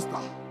my Master.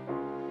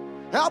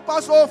 Help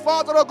us, oh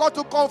Father, oh God,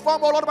 to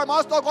conform, oh Lord and my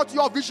Master, oh God, to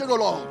your vision, oh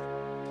Lord.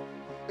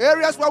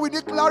 Areas where we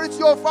need clarity,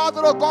 oh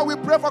Father, oh God, we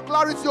pray for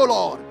clarity, oh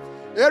Lord.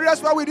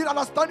 Areas where we need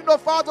understanding, oh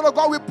Father, oh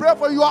God, we pray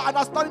for your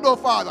understanding, oh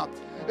Father.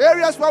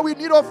 Areas where we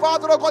need, oh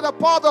Father, oh God, the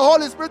power of the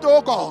Holy Spirit,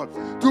 oh God,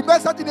 to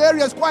make certain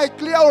areas quite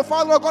clear, oh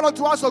Father, oh God,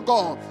 unto us, oh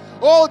God.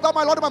 Oh, that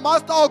my Lord and my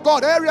Master, oh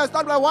God, areas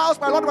that my wiles,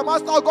 my Lord and my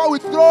Master, oh God, we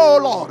throw, oh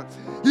Lord.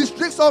 His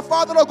tricks, oh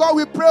Father, oh God,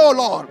 we pray, oh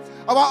Lord.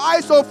 Our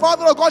eyes, oh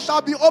Father, oh God,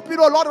 shall be open,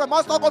 oh Lord, and my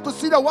Master, oh God, to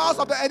see the wiles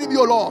of the enemy,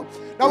 oh Lord.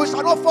 Now we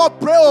shall not fall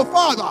prey, oh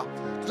Father,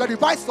 to the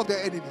devices of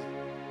the enemy.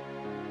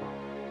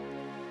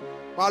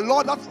 My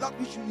Lord, that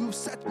which you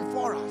set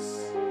before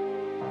us.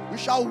 We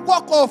shall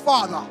walk, oh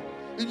Father,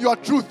 in your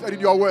truth and in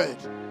your word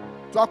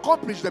to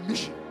accomplish the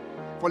mission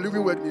for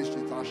Living Word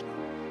Ministry International.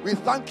 We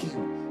thank you,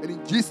 and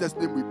in Jesus'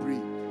 name we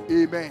pray.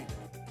 Amen.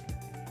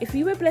 If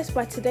you were blessed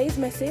by today's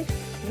message,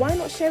 why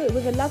not share it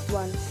with a loved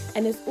one?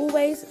 And as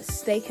always,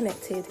 stay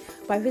connected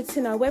by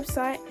visiting our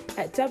website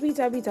at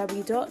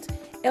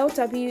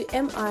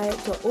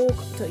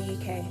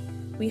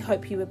www.lwmi.org.uk. We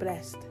hope you were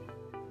blessed.